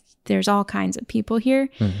how there's all kinds of people here.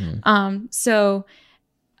 And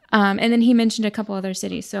then he mentioned a couple other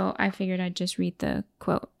cities. So I figured I'd just read the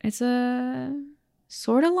quote. It's a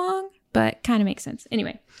sort of long, but kind of makes sense.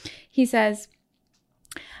 Anyway, he says,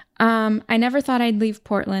 I never thought I'd leave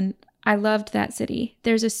Portland. I loved that city.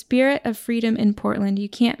 There's a spirit of freedom in Portland you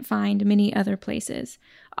can't find many other places.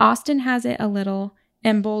 Austin has it a little,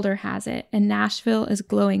 and Boulder has it, and Nashville is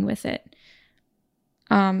glowing with it.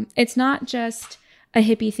 It's not just a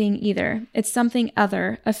hippie thing either. It's something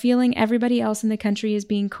other, a feeling everybody else in the country is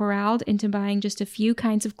being corralled into buying just a few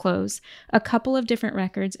kinds of clothes, a couple of different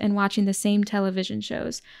records, and watching the same television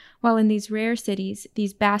shows. While in these rare cities,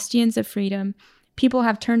 these bastions of freedom, people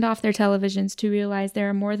have turned off their televisions to realize there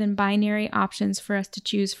are more than binary options for us to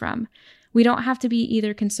choose from. We don't have to be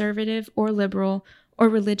either conservative or liberal or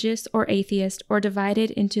religious or atheist or divided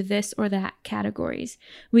into this or that categories.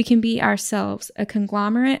 We can be ourselves, a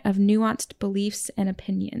conglomerate of nuanced beliefs and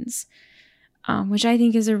opinions, which I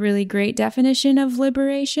think is a really great definition of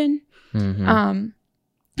liberation.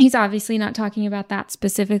 He's obviously not talking about that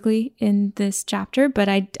specifically in this chapter, but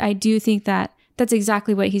I do think that that's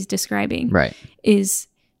exactly what he's describing. Right. Is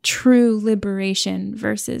true liberation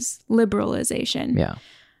versus liberalization. Yeah.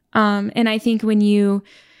 And I think when you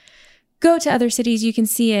go to other cities, you can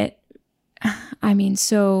see it, I mean,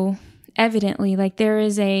 so evidently. Like there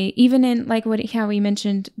is even in like how we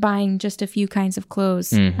mentioned buying just a few kinds of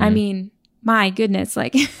clothes. I mean, my goodness,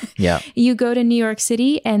 like you go to New York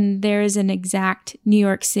City and there is an exact New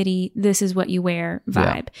York City, this is what you wear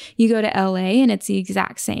vibe. You go to LA and it's the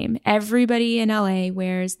exact same. Everybody in LA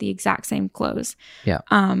wears the exact same clothes.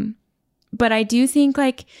 But I do think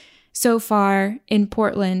like so far in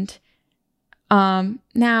Portland,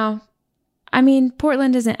 now, I mean,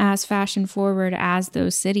 Portland isn't as fashion forward as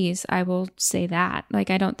those cities. I will say that. Like,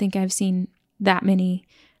 I don't think I've seen that many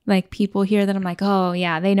like people here that I'm like, oh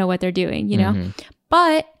yeah, they know what they're doing, you know?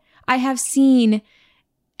 But I have seen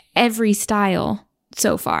every style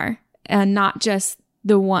so far and not just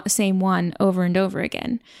the same one over and over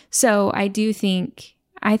again. So I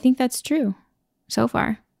think that's true so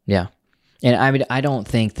far. Yeah. And I mean, I don't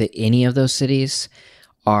think that any of those cities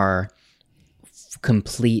are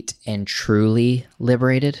complete and truly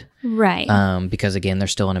liberated. Right. Because again, they're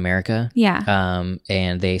still in America. Yeah.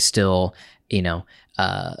 And they still,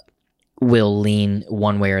 will lean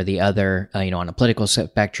one way or the other, on a political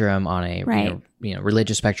spectrum, on a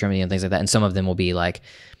religious spectrum, things like that. And some of them will be like,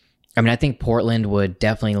 I mean, I think Portland would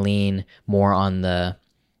definitely lean more on the,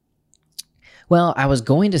 well, I was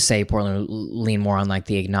going to say Portland would lean more on like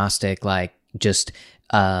the agnostic, like just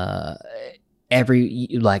every,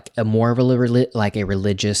 like a more of a like a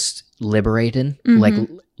religious liberated, like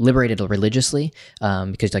liberated religiously,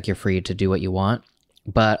 because like you're free to do what you want.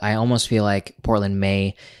 But I almost feel like Portland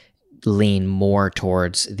may lean more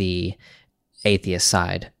towards the atheist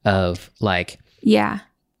side of like,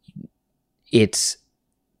 it's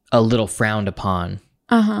a little frowned upon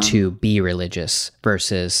to be religious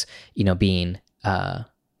versus, being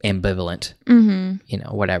ambivalent,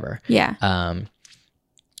 whatever. Yeah.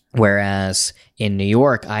 Whereas in New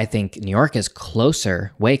York, I think New York is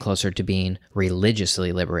closer, way closer to being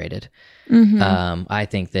religiously liberated. I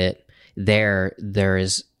think that there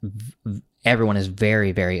is everyone is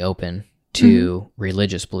very, very open to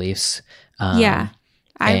religious beliefs. Yeah.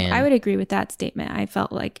 I would agree with that statement. I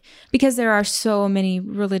felt like, because there are so many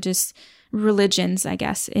religions, I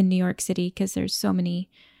guess, in New York City, because there's so many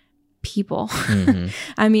people.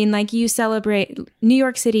 I mean, like, you celebrate, New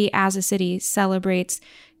York City as a city celebrates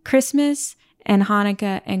Christmas and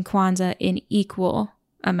Hanukkah and Kwanzaa in equal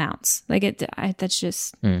amounts. Like, that's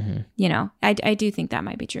just, you know, I do think that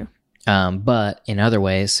might be true. But in other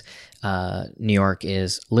ways, New York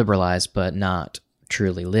is liberalized, but not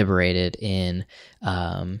truly liberated in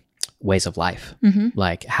ways of life,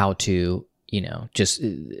 like how to, you know, just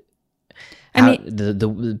the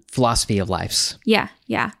philosophy of lives. Yeah.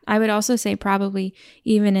 I would also say probably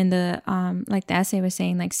even in the like the essay was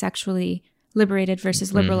saying, like, sexually liberated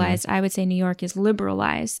versus liberalized. I would say New York is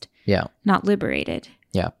liberalized, not liberated.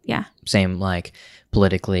 Yeah. Same, like,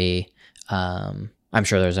 politically. I'm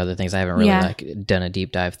sure there's other things. I haven't really like done a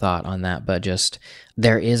deep dive thought on that, but just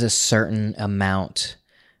there is a certain amount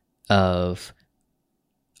of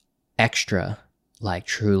extra, like,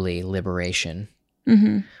 truly liberation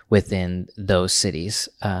within those cities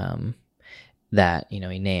that, you know,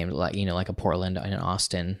 he named, like, you know, like a Portland and an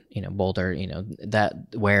Austin, you know, Boulder, you know, that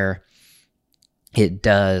where it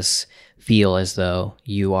does feel as though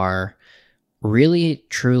you are really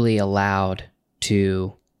truly allowed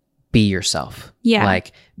to be yourself.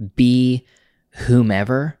 Like, be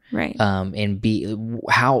whomever. Right. And be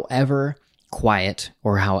however quiet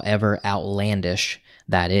or however outlandish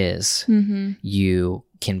that is, you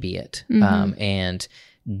can be it. And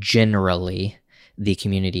generally the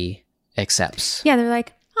community accepts. Yeah, they're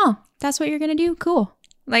like, oh, that's what you're going to do? Cool.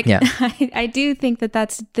 Like, I do think that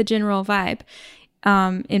that's the general vibe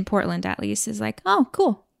in Portland, at least, is like, oh,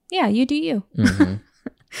 cool. Yeah, you do you.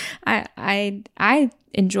 I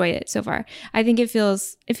enjoy it so far. I think it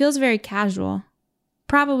feels very casual,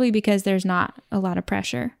 probably because there's not a lot of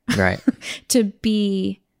pressure, right, to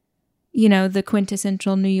be, you know, the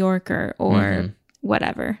quintessential New Yorker or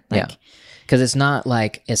whatever. Like, because it's not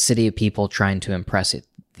like a city of people trying to impress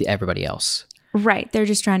everybody else. Right, they're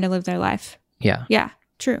just trying to live their life. Yeah,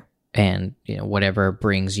 true. And, you know, whatever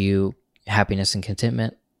brings you happiness and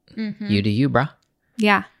contentment, you do you, bruh.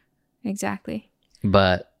 Yeah, exactly.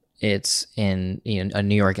 But it's in, you know, a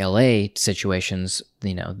New York, LA situations,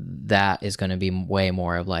 you know, that is going to be way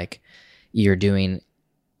more of like, you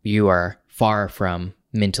are far from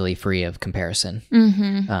mentally free of comparison.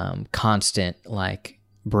 Constant, like,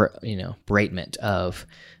 beratement of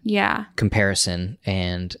comparison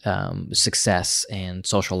and success and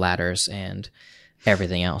social ladders and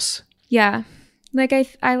everything else. Yeah. Like,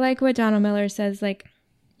 I like what Donald Miller says, like,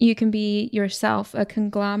 you can be yourself, a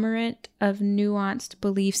conglomerate of nuanced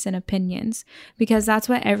beliefs and opinions, because that's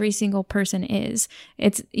what every single person is.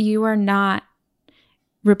 You are not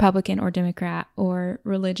Republican or Democrat or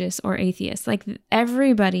religious or atheist. Like,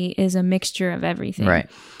 everybody is a mixture of everything. Right.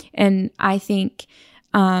 And I think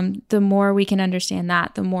the more we can understand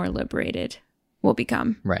that, the more liberated we'll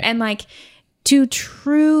become. Right. And, like, to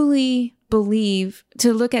truly believe,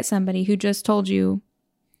 to look at somebody who just told you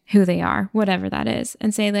who they are, whatever that is,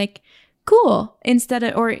 and say, like, cool, instead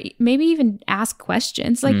of, or maybe even ask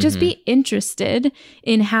questions, like, just be interested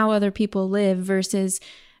in how other people live versus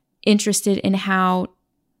interested in how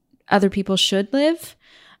other people should live.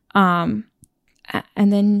 And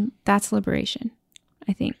then that's liberation,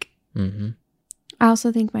 I think. I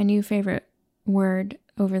also think my new favorite word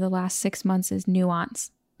over the last 6 months is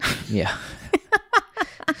nuance. Yeah.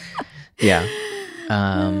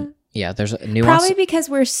 Yeah, there's a nuance. Probably because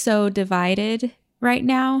we're so divided right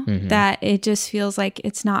now that it just feels like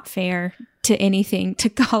it's not fair to anything to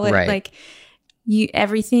call it like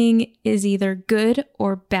everything is either good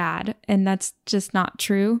or bad, and that's just not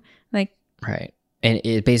true. Like, right. And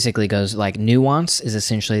it basically goes like, nuance is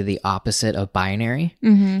essentially the opposite of binary.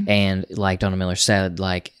 And like Donald Miller said,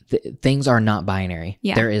 like, things are not binary.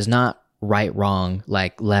 There is not right, wrong,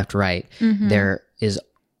 like left, right. There is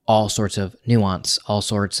all sorts of nuance, all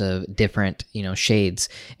sorts of different, you know, shades,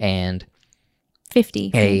 and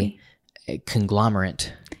 50 a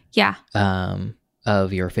conglomerate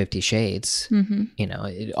of your 50 shades. You know,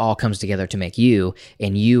 it all comes together to make you,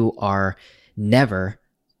 and you are never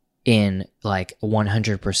in like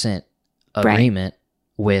 100% agreement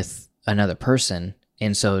with another person.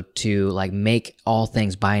 And so to like make all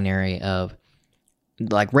things binary of,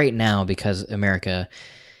 like, right now, because America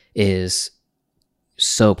is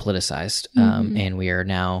so politicized, and we are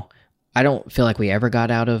now, I don't feel like we ever got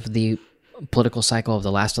out of the political cycle of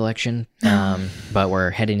the last election, but we're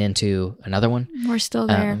heading into another one. We're still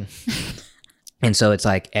there. And so it's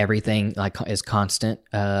like everything like is constant,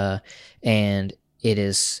 and it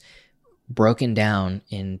is broken down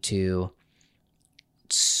into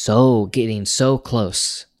getting so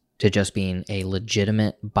close to just being a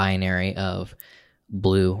legitimate binary of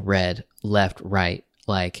blue, red, left, right,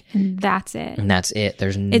 like, and that's it. and that's it.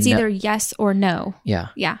 It's either yes or no. Yeah.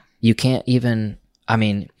 Yeah. You can't even, I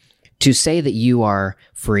mean, to say that you are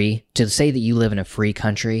free, to say that you live in a free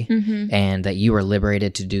country and that you are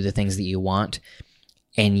liberated to do the things that you want,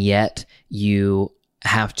 and yet you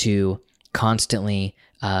have to constantly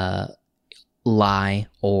lie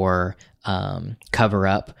or cover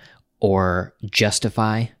up or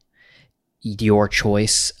justify your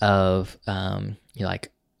choice of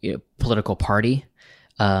political party,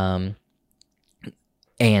 and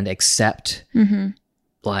accept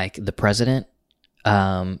like the president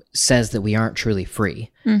says that we aren't truly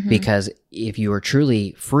free. Because if you were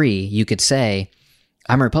truly free, you could say,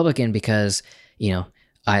 I'm a Republican because,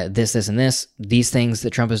 this, and this, these things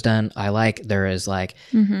that Trump has done, I like. There is like,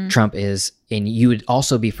 Trump is, and you would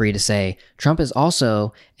also be free to say, Trump is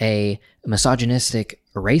also a misogynistic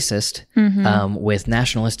racist with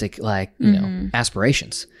nationalistic, like,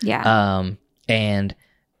 aspirations. Yeah. And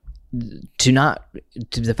to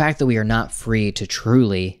the fact that we are not free to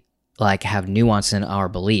truly like have nuance in our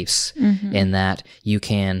beliefs, in that you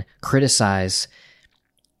can criticize,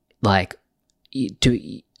 like,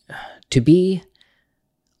 to be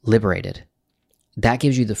liberated, that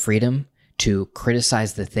gives you the freedom to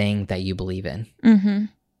criticize the thing that you believe in.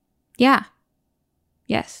 Yeah.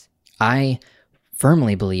 Yes. I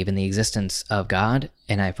firmly believe in the existence of God,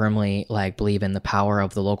 and I firmly like believe in the power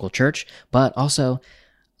of the local church, but also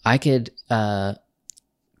I could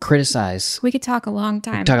criticize. We could talk a long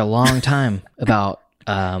time. About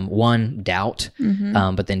one, doubt,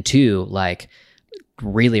 but then two, like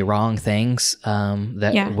really wrong things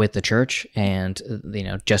with the church and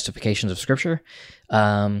justifications of scripture,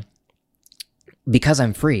 because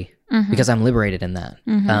I'm free, because I'm liberated in that,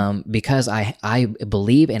 because I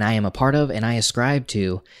believe and I am a part of and I ascribe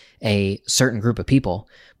to a certain group of people,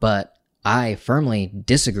 but I firmly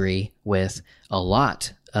disagree with a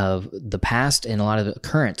lot of the past and a lot of the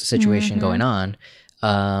current situation going on,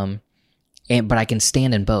 but I can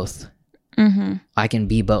stand in both. I can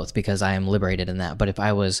be both because I am liberated in that. But if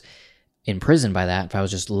I was imprisoned by that, if I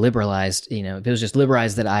was just liberalized, if it was just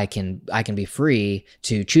liberalized that I can be free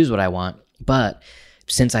to choose what I want, but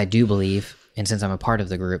since I do believe and since I'm a part of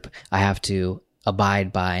the group, I have to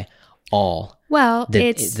abide by all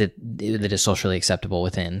that is socially acceptable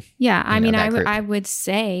within. Yeah, I mean, I would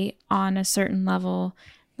say on a certain level,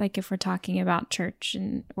 like if we're talking about church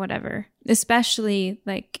and whatever, especially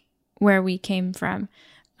like where we came from,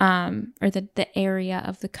 or the area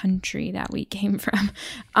of the country that we came from,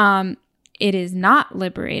 it is not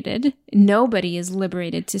liberated. Nobody is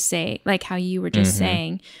liberated to say, like how you were just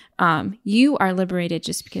saying, you are liberated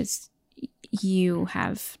just because you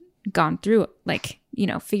have gone through, like,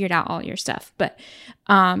 figured out all your stuff. But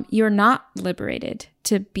you're not liberated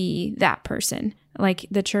to be that person. Like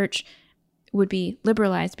the church would be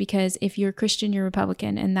liberalized because if you're Christian, you're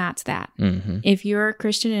Republican, and that's that. If you're a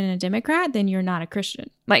Christian and a Democrat, then you're not a Christian.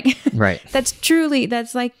 Like, right.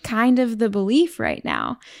 That's like kind of the belief right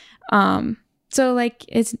now. So like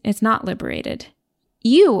it's not liberated.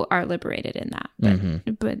 You are liberated in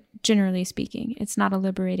that, but generally speaking, it's not a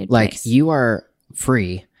liberated place. You are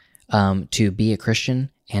free to be a Christian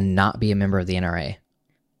and not be a member of the NRA.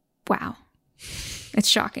 Wow. It's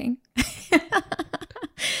shocking.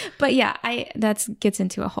 But yeah, that gets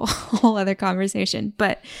into a whole other conversation.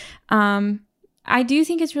 But I do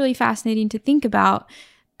think it's really fascinating to think about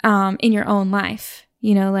in your own life,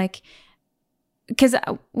 like, because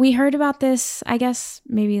we heard about this, I guess,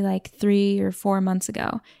 maybe like 3 or 4 months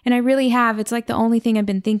ago. And I really have. It's like the only thing I've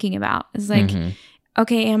been thinking about is like,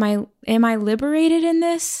 okay, am I liberated in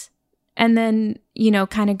this? And then,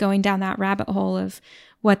 kind of going down that rabbit hole of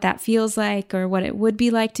what that feels like or what it would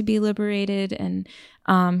be like to be liberated. And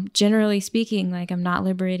generally speaking, like I'm not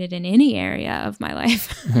liberated in any area of my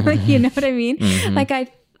life. You know what I mean?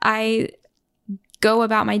 Like I go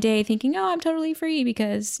about my day thinking, oh, I'm totally free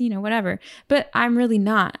because, whatever. But I'm really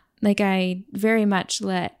not. Like I very much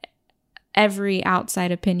let every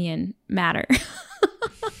outside opinion matter.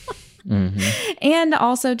 And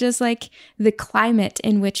also just like the climate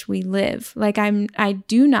in which we live. Like I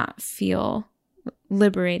do not feel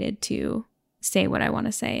liberated to say what I want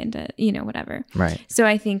to say and to, whatever. Right. So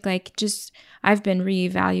I think like just I've been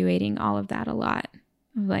reevaluating all of that a lot.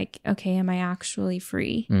 Like, okay, am I actually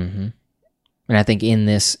free? And I think in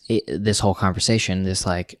this whole conversation, this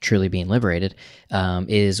like truly being liberated,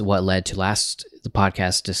 is what led to the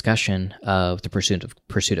podcast discussion of the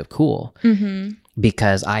pursuit of cool,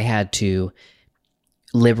 because I had to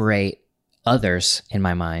liberate others in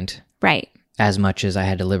my mind, right, as much as I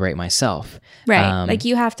had to liberate myself. Right. Like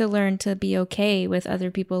you have to learn to be okay with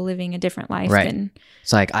other people living a different life. Right. Than...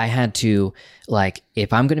 It's like I had to, like,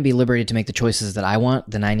 if I'm going to be liberated to make the choices that I want,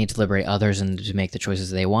 then I need to liberate others and to make the choices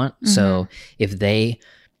they want. So if they,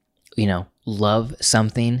 love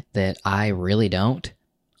something that I really don't,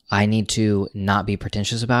 I need to not be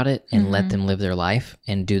pretentious about it and let them live their life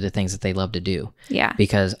and do the things that they love to do. Yeah.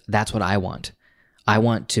 Because that's what I want. I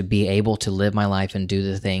want to be able to live my life and do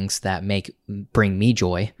the things that bring me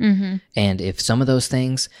joy. And if some of those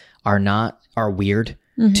things are weird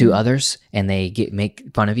to others and they make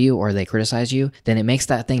fun of you or they criticize you, then it makes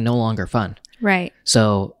that thing no longer fun. Right.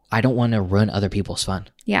 So I don't want to ruin other people's fun.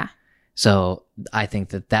 Yeah. So I think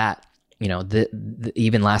that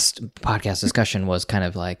even last podcast discussion was kind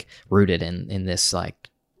of like rooted in this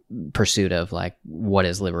like pursuit of like, what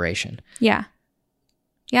is liberation? Yeah.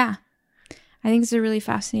 Yeah. I think it's a really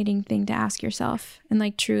fascinating thing to ask yourself and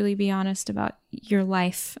like truly be honest about your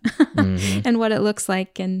life and what it looks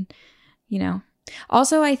like. And,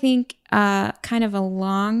 also I think kind of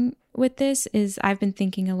along with this is I've been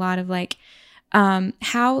thinking a lot of like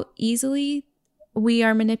how easily we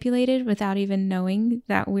are manipulated without even knowing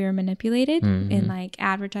that we're manipulated in like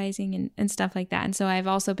advertising and stuff like that. And so I've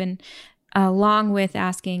also been, along with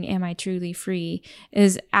asking, am I truly free,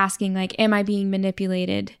 is asking like, am I being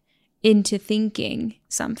manipulated into thinking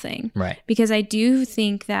something? Right. Because I do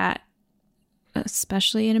think that,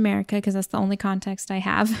 especially in America, because that's the only context I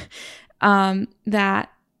have,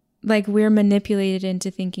 that like we're manipulated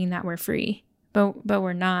into thinking that we're free, but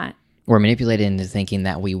we're not. We're manipulated into thinking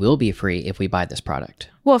that we will be free if we buy this product.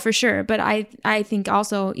 Well, for sure. But I think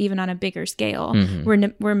also even on a bigger scale,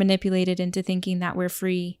 we're manipulated into thinking that we're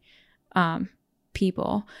free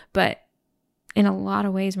people. But in a lot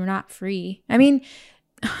of ways, we're not free. I mean,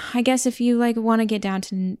 I guess if you like want to get down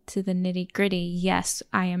to the nitty gritty, yes,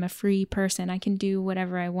 I am a free person. I can do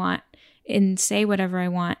whatever I want and say whatever I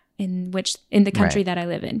want in the country that I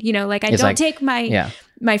live in. Like I don't take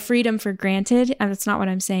my freedom for granted. And that's not what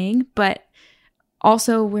I'm saying. But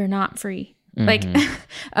also we're not free. Like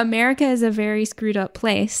America is a very screwed up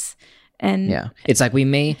place. And yeah, it's like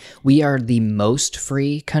we are the most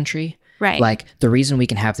free country. Right. Like the reason we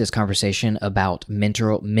can have this conversation about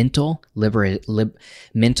mental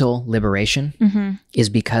liberation is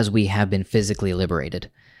because we have been physically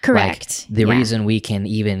liberated. Correct. Like the reason we can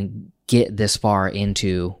even get this far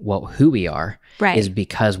into who we are is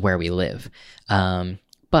because where we live.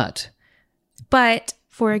 But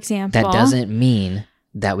for example, that doesn't mean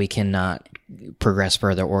that we cannot progress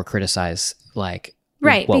further or criticize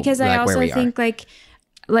because I also think like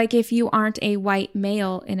if you aren't a white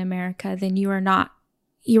male in America, then you are not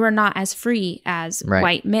as free as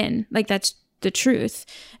white men. Like that's the truth.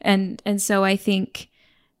 And so I think,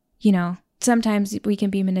 sometimes we can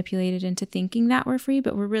be manipulated into thinking that we're free,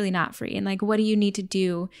 but we're really not free. And like, what do you need to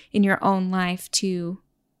do in your own life to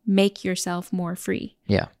make yourself more free?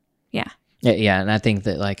 Yeah. Yeah. Yeah, and I think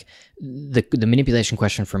that like the manipulation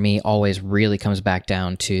question for me always really comes back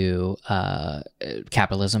down to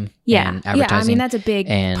capitalism and advertising. Yeah, I mean that's a big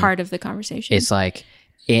part of the conversation. It's like,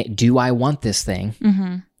 do I want this thing?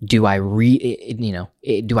 Do I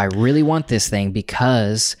do I really want this thing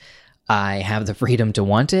because I have the freedom to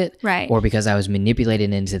want it, right? Or because I was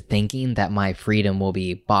manipulated into thinking that my freedom will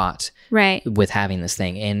be bought, right, with having this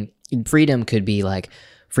thing? And freedom could be like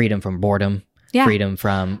freedom from boredom. Yeah. Freedom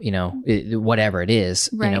from, whatever it is,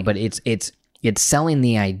 but it's selling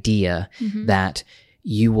the idea that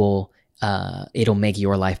you will, it'll make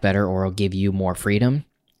your life better or it'll give you more freedom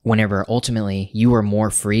whenever ultimately you were more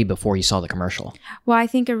free before you saw the commercial. Well, I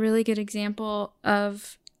think a really good example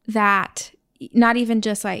of that, not even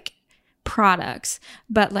just like products,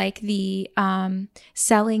 but like the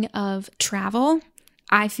selling of travel,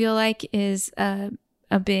 I feel like is a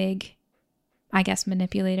big, I guess,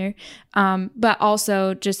 manipulator, but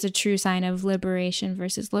also just a true sign of liberation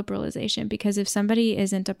versus liberalization. Because if somebody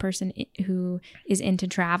isn't a person who is into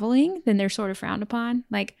traveling, then they're sort of frowned upon.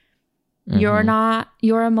 Like, you're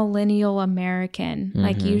a millennial American.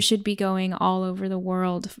 Like, you should be going all over the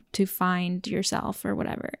world to find yourself or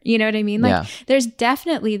whatever. You know what I mean? Like, there's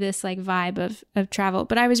definitely this like vibe of travel.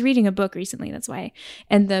 But I was reading a book recently, that's why.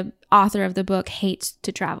 And the author of the book hates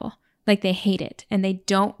to travel. Like they hate it and they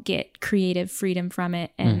don't get creative freedom from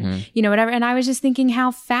it and, whatever. And I was just thinking how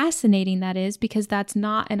fascinating that is because that's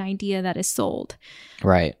not an idea that is sold.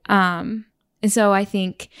 Right. And so I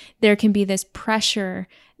think there can be this pressure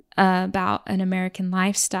about an American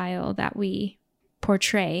lifestyle that we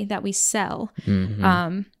portray, that we sell.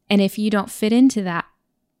 Mm-hmm. And if you don't fit into that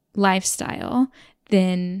lifestyle,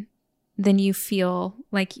 then you feel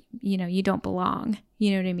like, you don't belong.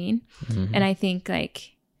 You know what I mean? Mm-hmm. And I think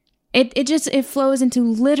like it flows into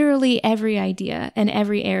literally every idea and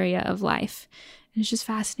every area of life. And it's just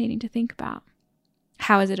fascinating to think about.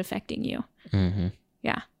 How is it affecting you? Mm-hmm.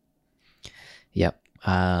 Yeah. Yep.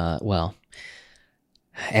 Well,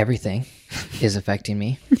 everything is affecting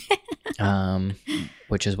me,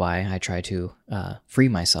 which is why I try to free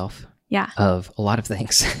myself of a lot of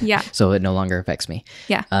things. Yeah. So it no longer affects me.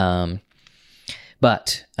 Yeah.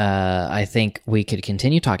 But I think we could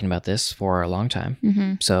continue talking about this for a long time.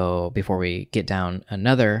 Mm-hmm. So before we get down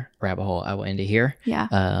another rabbit hole, I will end it here. Yeah.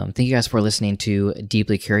 Thank you guys for listening to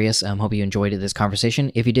Deeply Curious. Hope you enjoyed this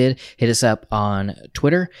conversation. If you did, hit us up on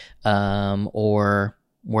Twitter or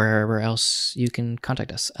wherever else you can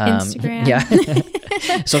contact us. Instagram. Yeah.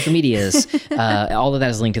 Social medias. All of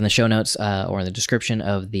that is linked in the show notes or in the description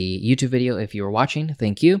of the YouTube video if you are watching.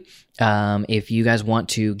 Thank you. If you guys want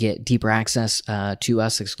to get deeper access to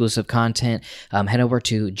us, exclusive content, head over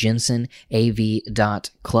to jensenav.club.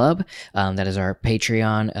 That is our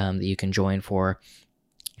Patreon that you can join for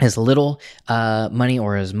as little money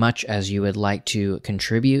or as much as you would like to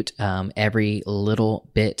contribute. Every little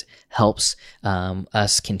bit helps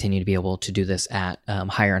us continue to be able to do this at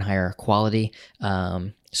higher and higher quality.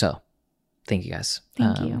 So thank you guys.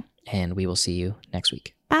 Thank you. And we will see you next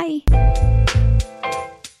week. Bye.